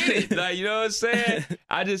 Get it. Like, you know what I'm saying?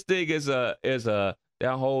 I just think it's that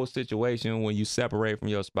whole situation when you separate from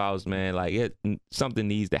your spouse, man, like something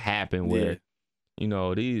needs to happen where, you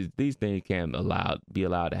know, these things can't be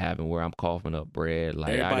allowed to happen where I'm coughing up bread.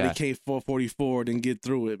 Like everybody can't 444 then get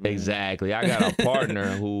through it, man. Exactly. I got a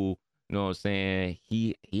partner who, you know what I'm saying,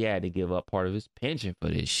 he had to give up part of his pension for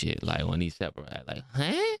this shit. Like when he separated, like,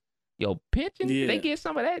 huh? Your pension? Yeah. They get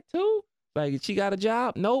some of that too? Like, she got a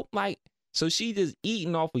job? Nope. Like, so she just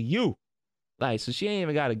eating off of you. Like, so she ain't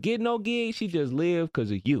even got to get no gig. She just live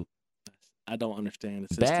because of you. I don't understand the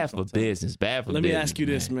system. Bad for business. Bad for business. Let me ask you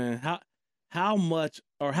this, man. How much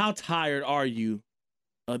or how tired are you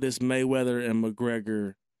of this Mayweather and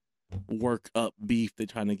McGregor work up beef they're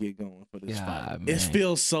trying to get going for this fight. Man. It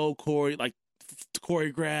feels so choreographed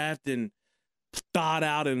and thought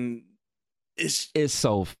out, and it's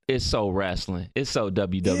so wrestling. It's so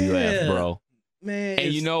WWF, bro. Man,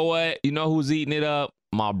 and you know what? You know who's eating it up?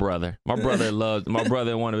 My brother. My brother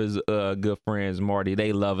and one of his good friends, Marty.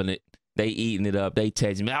 They loving it. They eating it up. They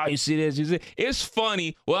texting me, oh, you see this? You see? It's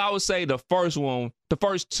funny. Well, I would say the first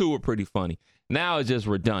two are pretty funny. Now it's just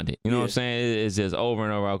redundant. You know what I'm saying? It's just over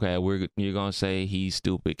and over. Okay, you're going to say he's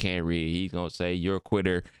stupid, can't read. He's going to say you're a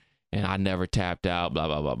quitter and I never tapped out, blah,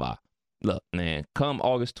 blah, blah, blah. Look, man, come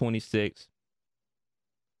August 26th,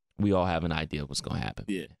 we all have an idea what's going to happen.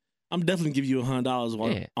 Yeah. I'm definitely giving you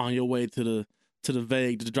 $100 on your way to the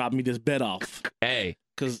Vegas to drop me this bet off. Hey.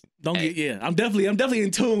 Cause I'm definitely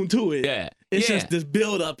in tune to it. Yeah. It's just this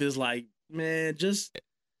build up is like, man, just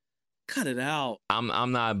cut it out.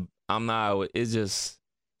 I'm not it's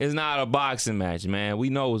not a boxing match, man. We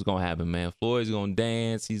know what's gonna happen, man. Floyd's gonna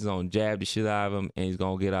dance, he's gonna jab the shit out of him, and he's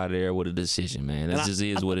gonna get out of there with a decision, man. That just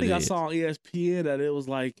is what it is. I saw on ESPN that it was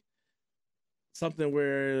like something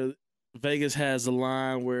where Vegas has a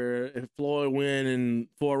line where if Floyd win in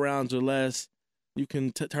 4 rounds or less, you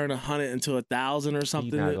can turn 100 into 1,000 or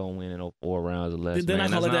something. He's not gonna win in 4 rounds or less. They're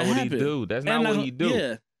man. not gonna let that happen. What he do. That's not what he do.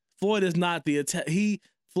 Yeah, Floyd is not the attack.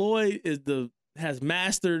 Floyd has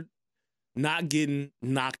mastered not getting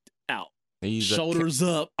knocked out. He's shoulders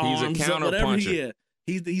up, arms he's a counter up, whatever. puncher.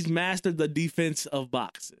 He's mastered the defense of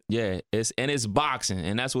boxing. Yeah, it's boxing,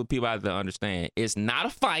 and that's what people have to understand. It's not a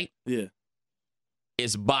fight. Yeah,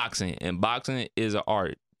 it's boxing, and boxing is an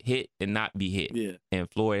art. Hit and not be hit. Yeah, and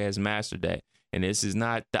Floyd has mastered that. And this is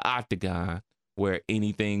not the octagon where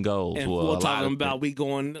anything goes. And we're talking about we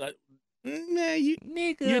going, like, man,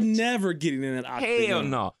 you're never getting in that octagon. Hell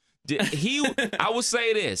no. I would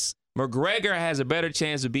say this. McGregor has a better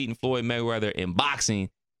chance of beating Floyd Mayweather in boxing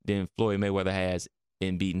than Floyd Mayweather has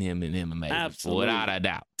in beating him in MMA. Absolutely. Without a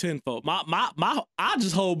doubt. Tenfold. I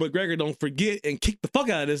just hope McGregor don't forget and kick the fuck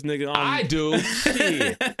out of this nigga. I do.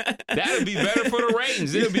 Shit. That'd be better for the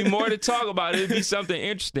ratings. It'll be more to talk about. It'll be something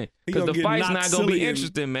interesting. Because the fight's not going to be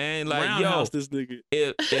interesting, man. Like, yo, this nigga.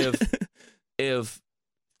 if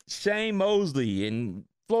Shane Mosley and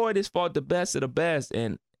Floyd has fought the best of the best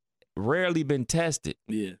and rarely been tested.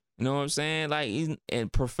 Yeah. You know what I'm saying? Like,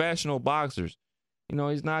 and professional boxers. You know,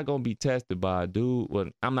 he's not going to be tested by a dude. Well,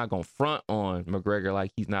 I'm not going to front on McGregor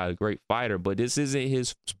like he's not a great fighter, but this isn't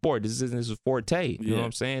his sport. This isn't his forte. You know what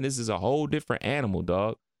I'm saying? This is a whole different animal,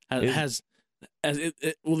 dog. At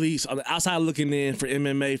least on the outside looking in for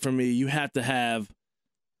MMA, for me, you have to have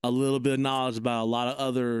a little bit of knowledge about a lot of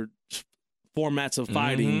other formats of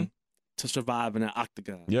fighting to survive in an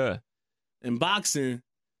octagon. Yeah. In boxing,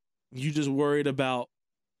 you just worried about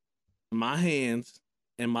my hands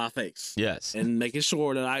and my face. Yes. And making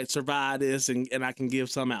sure that I survive this and I can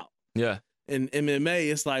give some out. Yeah. In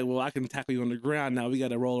MMA, it's like, well, I can tackle you on the ground now. We got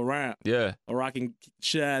to roll around. Yeah. Or I can kick the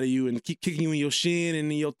shit out of you and keep kicking you in your shin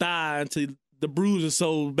and in your thigh until the bruise is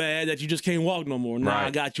so bad that you just can't walk no more. Now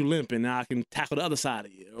I got you limping. Now I can tackle the other side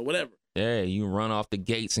of you or whatever. Yeah, you run off the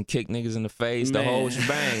gates and kick niggas in the face, the whole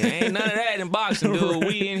shebang. Ain't none of that in boxing, dude.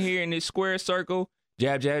 We in here in this square circle.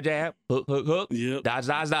 Jab, jab, jab. Hook, hook, hook. Yep. Dodge,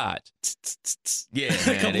 dodge, dodge. Yeah,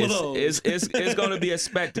 man. It's going to be a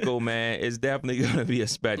spectacle, man. It's definitely going to be a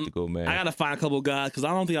spectacle, man. I got to find a couple guys because I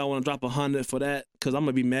don't think I want to drop 100 for that because I'm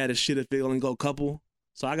going to be mad as shit if they only go a couple.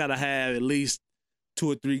 So I got to have at least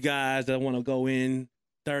 2 or 3 guys that want to go in,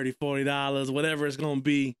 $30, $40, whatever it's going to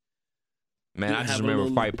be. Man, I just remember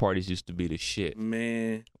fight parties used to be the shit.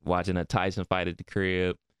 Man. Watching a Tyson fight at the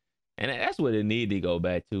crib. And that's what it need to go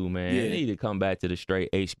back to, man. Yeah. It need to come back to the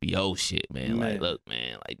straight HBO shit, man. Like, look,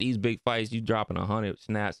 man, like these big fights, you dropping 100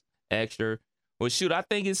 snaps extra. Well, shoot, I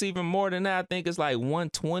think it's even more than that. I think it's like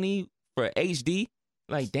 120 for HD.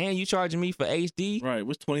 Like, damn, you charging me for HD? Right,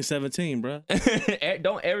 what's 2017, bro?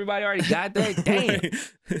 Don't everybody already got that?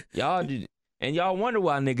 Damn. Y'all did, and y'all wonder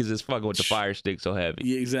why niggas is fucking with the Fire Stick so heavy.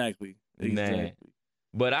 Yeah, exactly. Man.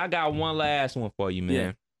 But I got one last one for you, man.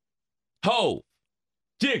 Yeah. Hov,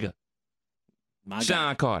 Jigga,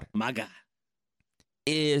 Sean Carter. My guy.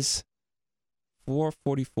 Is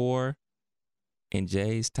 444 in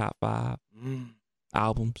Jay's top 5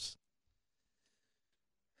 albums?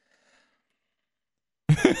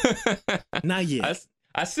 Not yet.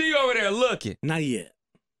 I see you over there looking. Not yet.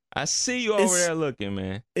 I see you over there looking,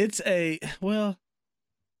 man. It's nah,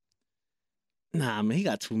 man, he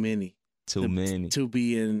got too many. To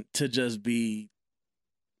just be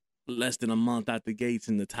less than a month out the gates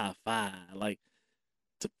in the top 5. Like,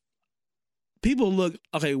 people look,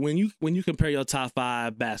 okay, when you compare your top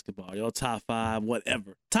 5 basketball, your top 5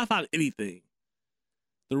 whatever, top 5 anything,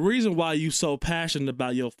 the reason why you so passionate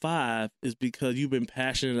about your 5 is because you've been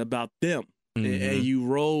passionate about them. And you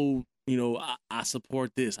roll, I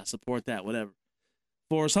support this, I support that, whatever.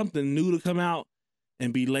 For something new to come out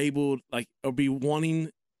and be labeled like, or be wanting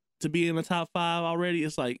to be in the top 5 already,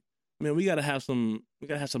 it's like, man, we gotta have some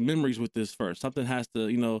memories with this first. Something has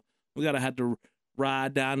to, we gotta have to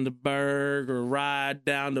ride down to Berg or ride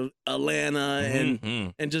down to Atlanta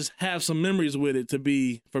and just have some memories with it to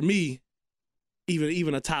be, for me,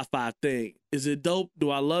 even a top 5 thing. Is it dope? Do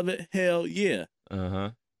I love it? Hell yeah.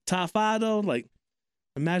 Top 5 though, like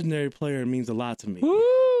Imaginary Player means a lot to me.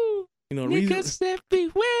 Woo! Niggas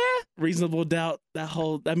everywhere. Reasonable Doubt,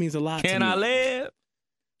 that means a lot to me. Can I live?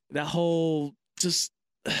 That whole just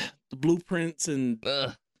the blueprints and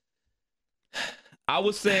I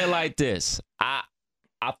would say it like this. I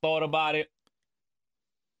thought about it.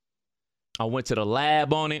 I went to the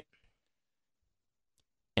lab on it.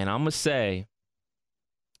 And I'm gonna say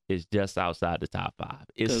it's just outside the top 5.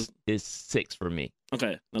 It's 6 for me.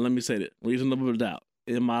 Okay, now let me say that. Reasonable Doubt.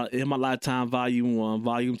 In my lifetime, Volume 1,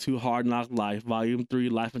 Volume 2, Hard Knock Life, Volume 3,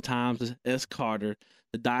 Life and Times of S. Carter,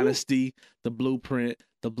 The Dynasty, The Blueprint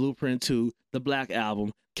 2, The Black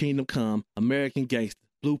Album, Kingdom Come, American Gangster,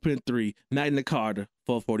 Blueprint 3, Magna Carta,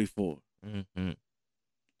 444.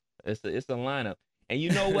 It's a lineup. And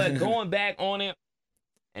you know what? Going back on it,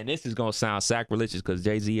 and this is going to sound sacrilegious because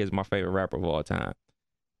Jay-Z is my favorite rapper of all time.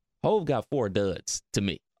 Hov got 4 duds to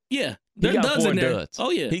me. Yeah, there are duds in there. Duds. Oh,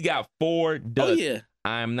 yeah. He got 4 duds. Oh, yeah.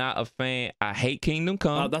 I'm not a fan. I hate Kingdom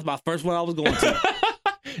Come. That's my first one I was going to.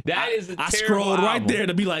 I scrolled album. right there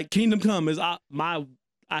to be like, Kingdom Come is I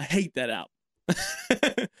hate that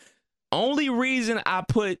album. Only reason I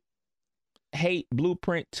hate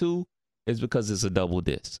Blueprint 2 is because it's a double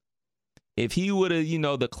disc. If he would have,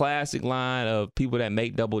 the classic line of people that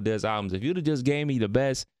make double disc albums, if you'd have just gave me the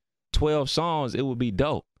best 12 songs, it would be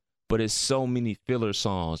dope. But it's so many filler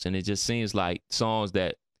songs, and it just seems like songs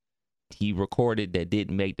that he recorded that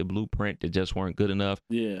didn't make the Blueprint, that just weren't good enough.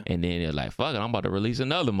 Yeah. And then they're like, fuck it, I'm about to release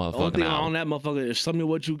another motherfucking Only thing album. on that motherfucker is Show Me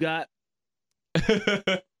What You Got.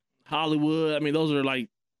 Hollywood. I mean, those are like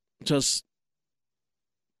just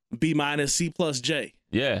B- C plus J.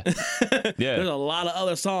 Yeah. Yeah. There's a lot of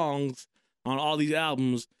other songs on all these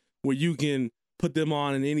albums where you can put them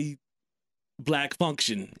on in any black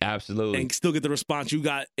function. Absolutely. And still get the response you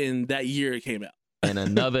got in that year it came out. And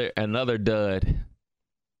another dud,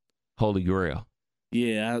 Holy Grail.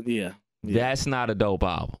 Yeah. That's not a dope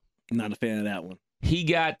album. Not a fan of that one. He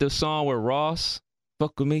got the song with Ross,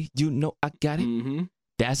 Fuck With Me, I got it. Mm-hmm.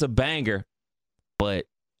 That's a banger, but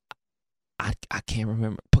I can't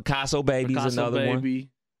remember. Picasso Baby is another Baby,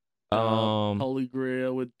 one. Holy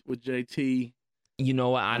Grail with JT. You know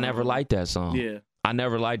what? I never liked that song. Yeah. I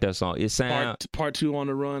never liked that song. It sounds part 2 on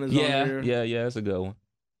the Run is on there. Yeah, that's a good one.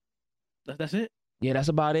 That's it. Yeah, that's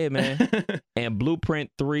about it, man. And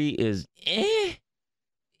Blueprint 3 is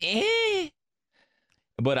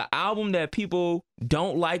But an album that people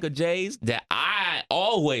don't like of Jay's that I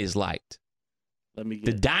always liked. Let me get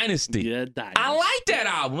The Dynasty. Yeah, Dynasty. I like that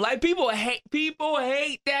album. Like people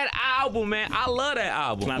hate that album, man. I love that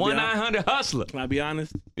album. 1-900 Hustler. Can I be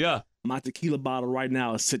honest? Yeah. My tequila bottle right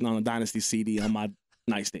now is sitting on a Dynasty CD on my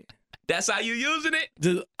nightstand. That's how you using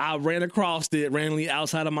it? I ran across it randomly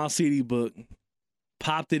outside of my CD book,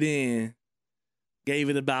 popped it in, gave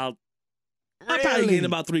it about, I probably gave it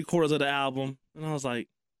about 3/4 of the album, and I was like,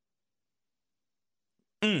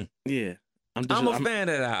 yeah. I'm a fan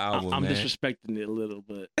of that album, I'm man. disrespecting it a little,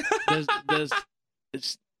 but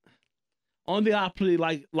it's only thing I pretty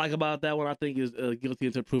like about that one. I think is Guilty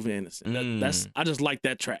Until Proven Innocent. That's I just like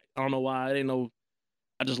that track. I don't know why.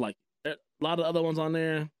 I just like it. A lot of other ones on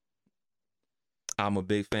there. I'm a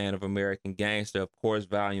big fan of American Gangster, of course,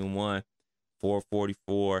 Volume 1,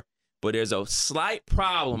 444. But there's a slight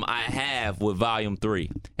problem I have with Volume 3,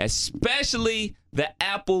 especially the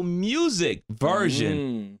Apple Music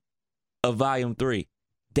version of Volume 3.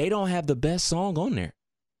 They don't have the best song on there.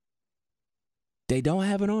 They don't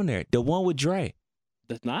have it on there. The one with Dre.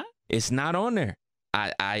 That's not? It's not on there.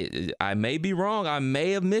 I may be wrong. I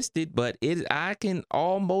may have missed it, but I can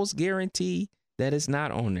almost guarantee that it's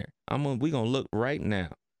not on there. We're going to look right now.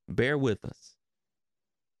 Bear with us.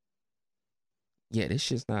 Yeah, this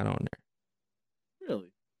shit's not on there.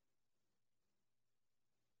 Really?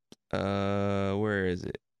 Where is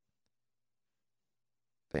it?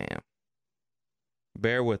 Damn.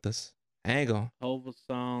 Bear with us. Hang on. Over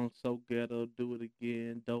song, So Ghetto, Do It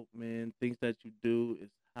Again, Dope Man, Things That You Do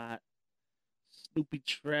Is Hot, Snoopy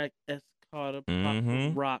Track, S. Carter, Pop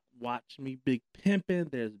Rock, Watch Me, Big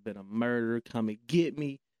Pimpin', There's Been a Murder, Come and Get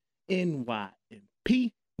Me,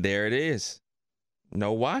 NYMP. There it is.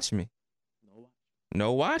 No Watch Me.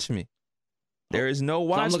 No Watch Me. There is no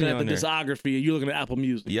Watch Me. I'm looking on at the there. discography, and you're looking at Apple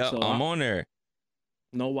Music. Yep, so I'm on there.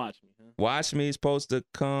 No Watch Me. Huh? Watch Me is supposed to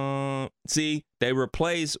come. See, they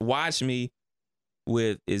replace Watch Me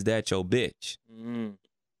with Is That Your Bitch?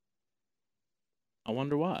 I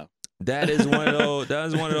wonder why. That is one of those. That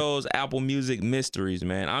is one of those Apple Music mysteries,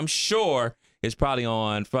 man. I'm sure it's probably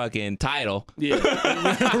on fucking Tidal. Yeah,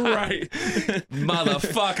 right,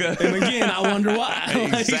 motherfucker. And again, I wonder why.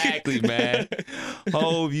 Exactly, man.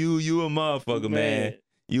 Oh, you a motherfucker, man.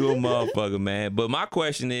 You a motherfucker, man. But my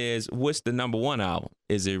question is, what's the number one album?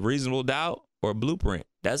 Is it Reasonable Doubt or Blueprint?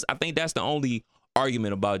 I think that's the only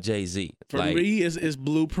argument about Jay-Z. For me, it's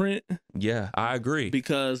Blueprint. Yeah, I agree.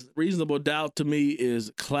 Because Reasonable Doubt to me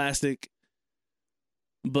is classic,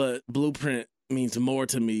 but Blueprint means more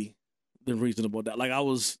to me than Reasonable Doubt. Like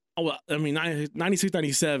I mean, 96,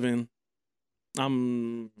 97,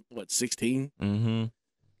 I'm, 16? Mm-hmm.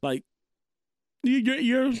 Like,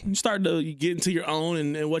 you're starting to get into your own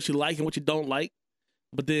and what you like and what you don't like.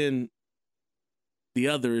 But then the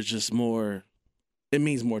other is just more, it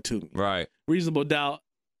means more to me. Right. Reasonable Doubt,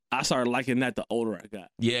 I started liking that the older I got.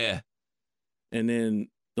 Yeah. And then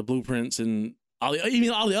the Blueprints and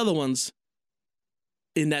even all the other ones,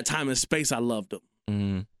 in that time and space, I loved them.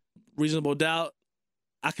 Mm-hmm. Reasonable Doubt,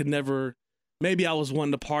 I could never, maybe I was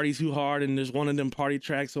wanting to party too hard and there's one of them party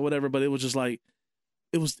tracks or whatever, but it was just like,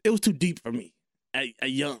 it was too deep for me at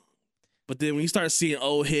young. But then when you start seeing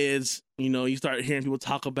old heads, you start hearing people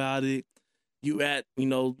talk about it, you at,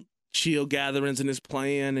 chill gatherings and it's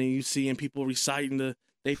playing and you seeing people reciting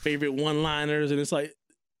their favorite one-liners, and it's like,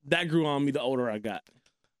 that grew on me the older I got.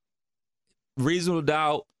 Reasonable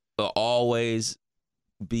Doubt will always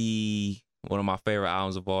be one of my favorite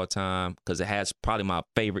albums of all time because it has probably my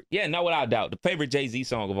favorite, no, without doubt, the favorite Jay-Z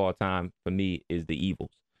song of all time for me is The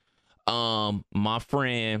Evils. My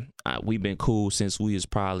friend, we've been cool since we was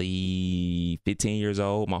probably 15 years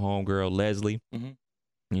old. My homegirl, Leslie,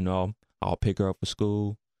 I'll pick her up for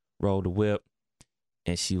school, roll the whip,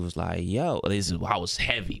 and she was like, yo, I was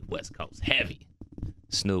heavy, West Coast, heavy.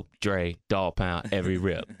 Snoop, Dre, Dogg Pound, every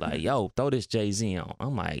rip. Like, yo, throw this Jay-Z on.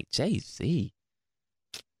 I'm like, Jay-Z?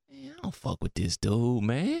 Man, I don't fuck with this dude,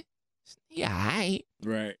 man. Yeah, all right.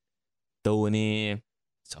 Right. Throw it in.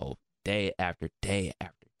 So day after day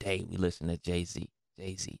after day, we listen to Jay-Z.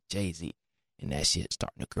 And that shit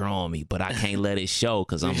starting to grow on me. But I can't let it show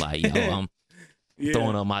because I'm like, yo, I'm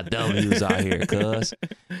throwing up my W's out here, cuz.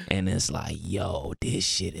 And it's like, yo, this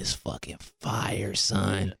shit is fucking fire,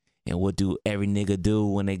 son. Yeah. And what do every nigga do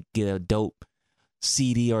when they get a dope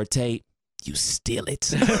CD or tape? You steal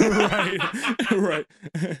it. Right.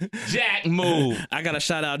 Jack move. I got to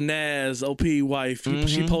shout out Naz, OP wife.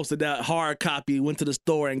 She posted that hard copy, went to the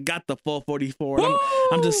store and got the 444.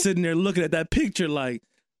 I'm just sitting there looking at that picture like,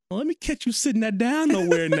 well, let me catch you sitting that down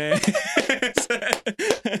nowhere, Naz.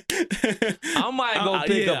 I might go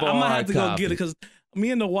pick up a hard copy. I might have to go get it because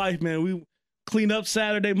me and the wife, man, we clean up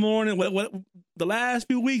Saturday morning. What the last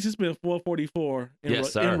few weeks, it's been 444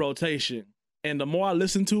 in rotation. And the more I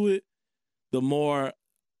listen to it, the more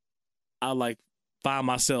I find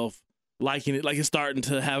myself liking it. Like it's starting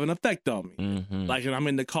to have an effect on me. Mm-hmm. Like when I'm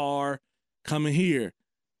in the car coming here,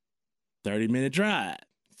 30-minute drive.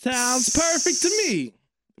 Sounds perfect to me.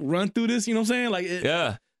 Run through this, you know what I'm saying? Like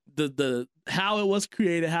the how it was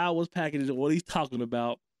created, how it was packaged, what he's talking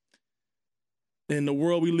about. In the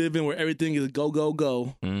world we live in where everything is go, go,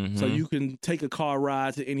 go. Mm-hmm. So you can take a car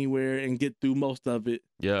ride to anywhere and get through most of it.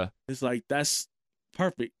 Yeah. It's like, that's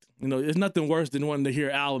perfect. There's nothing worse than wanting to hear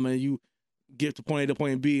an album and you get to point A to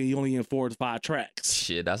point B and you only in 4 to 5 tracks.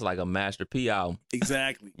 Shit, that's like a Master P album.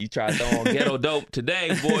 Exactly. You try to throw on Ghetto Dope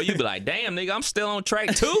today, boy, you be like, damn, nigga, I'm still on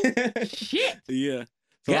track 2? Shit. Yeah.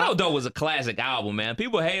 So Ghetto Dope was a classic album, man.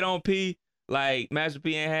 People hate on P. Like, Master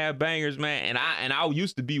P ain't had bangers, man. And I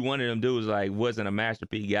used to be one of them dudes, like, wasn't a Master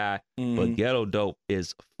P guy. Mm-hmm. But Ghetto Dope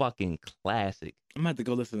is fucking classic. I'm going to have to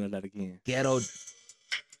go listen to that again. Ghetto.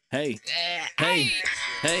 Hey.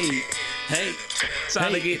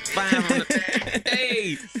 Trying to get fine on the...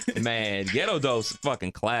 Hey. Man, Ghetto Dope's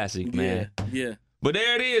fucking classic, man. Yeah. But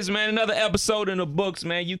there it is, man. Another episode in the books,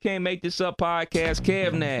 man. You Can't Make This Up podcast.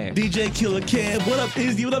 Kev Nash. DJ Killer Kev. What up,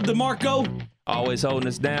 Izzy? What up, DeMarco? Always holding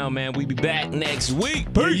us down, man. We be back next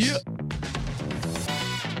week. Peace. Yeah.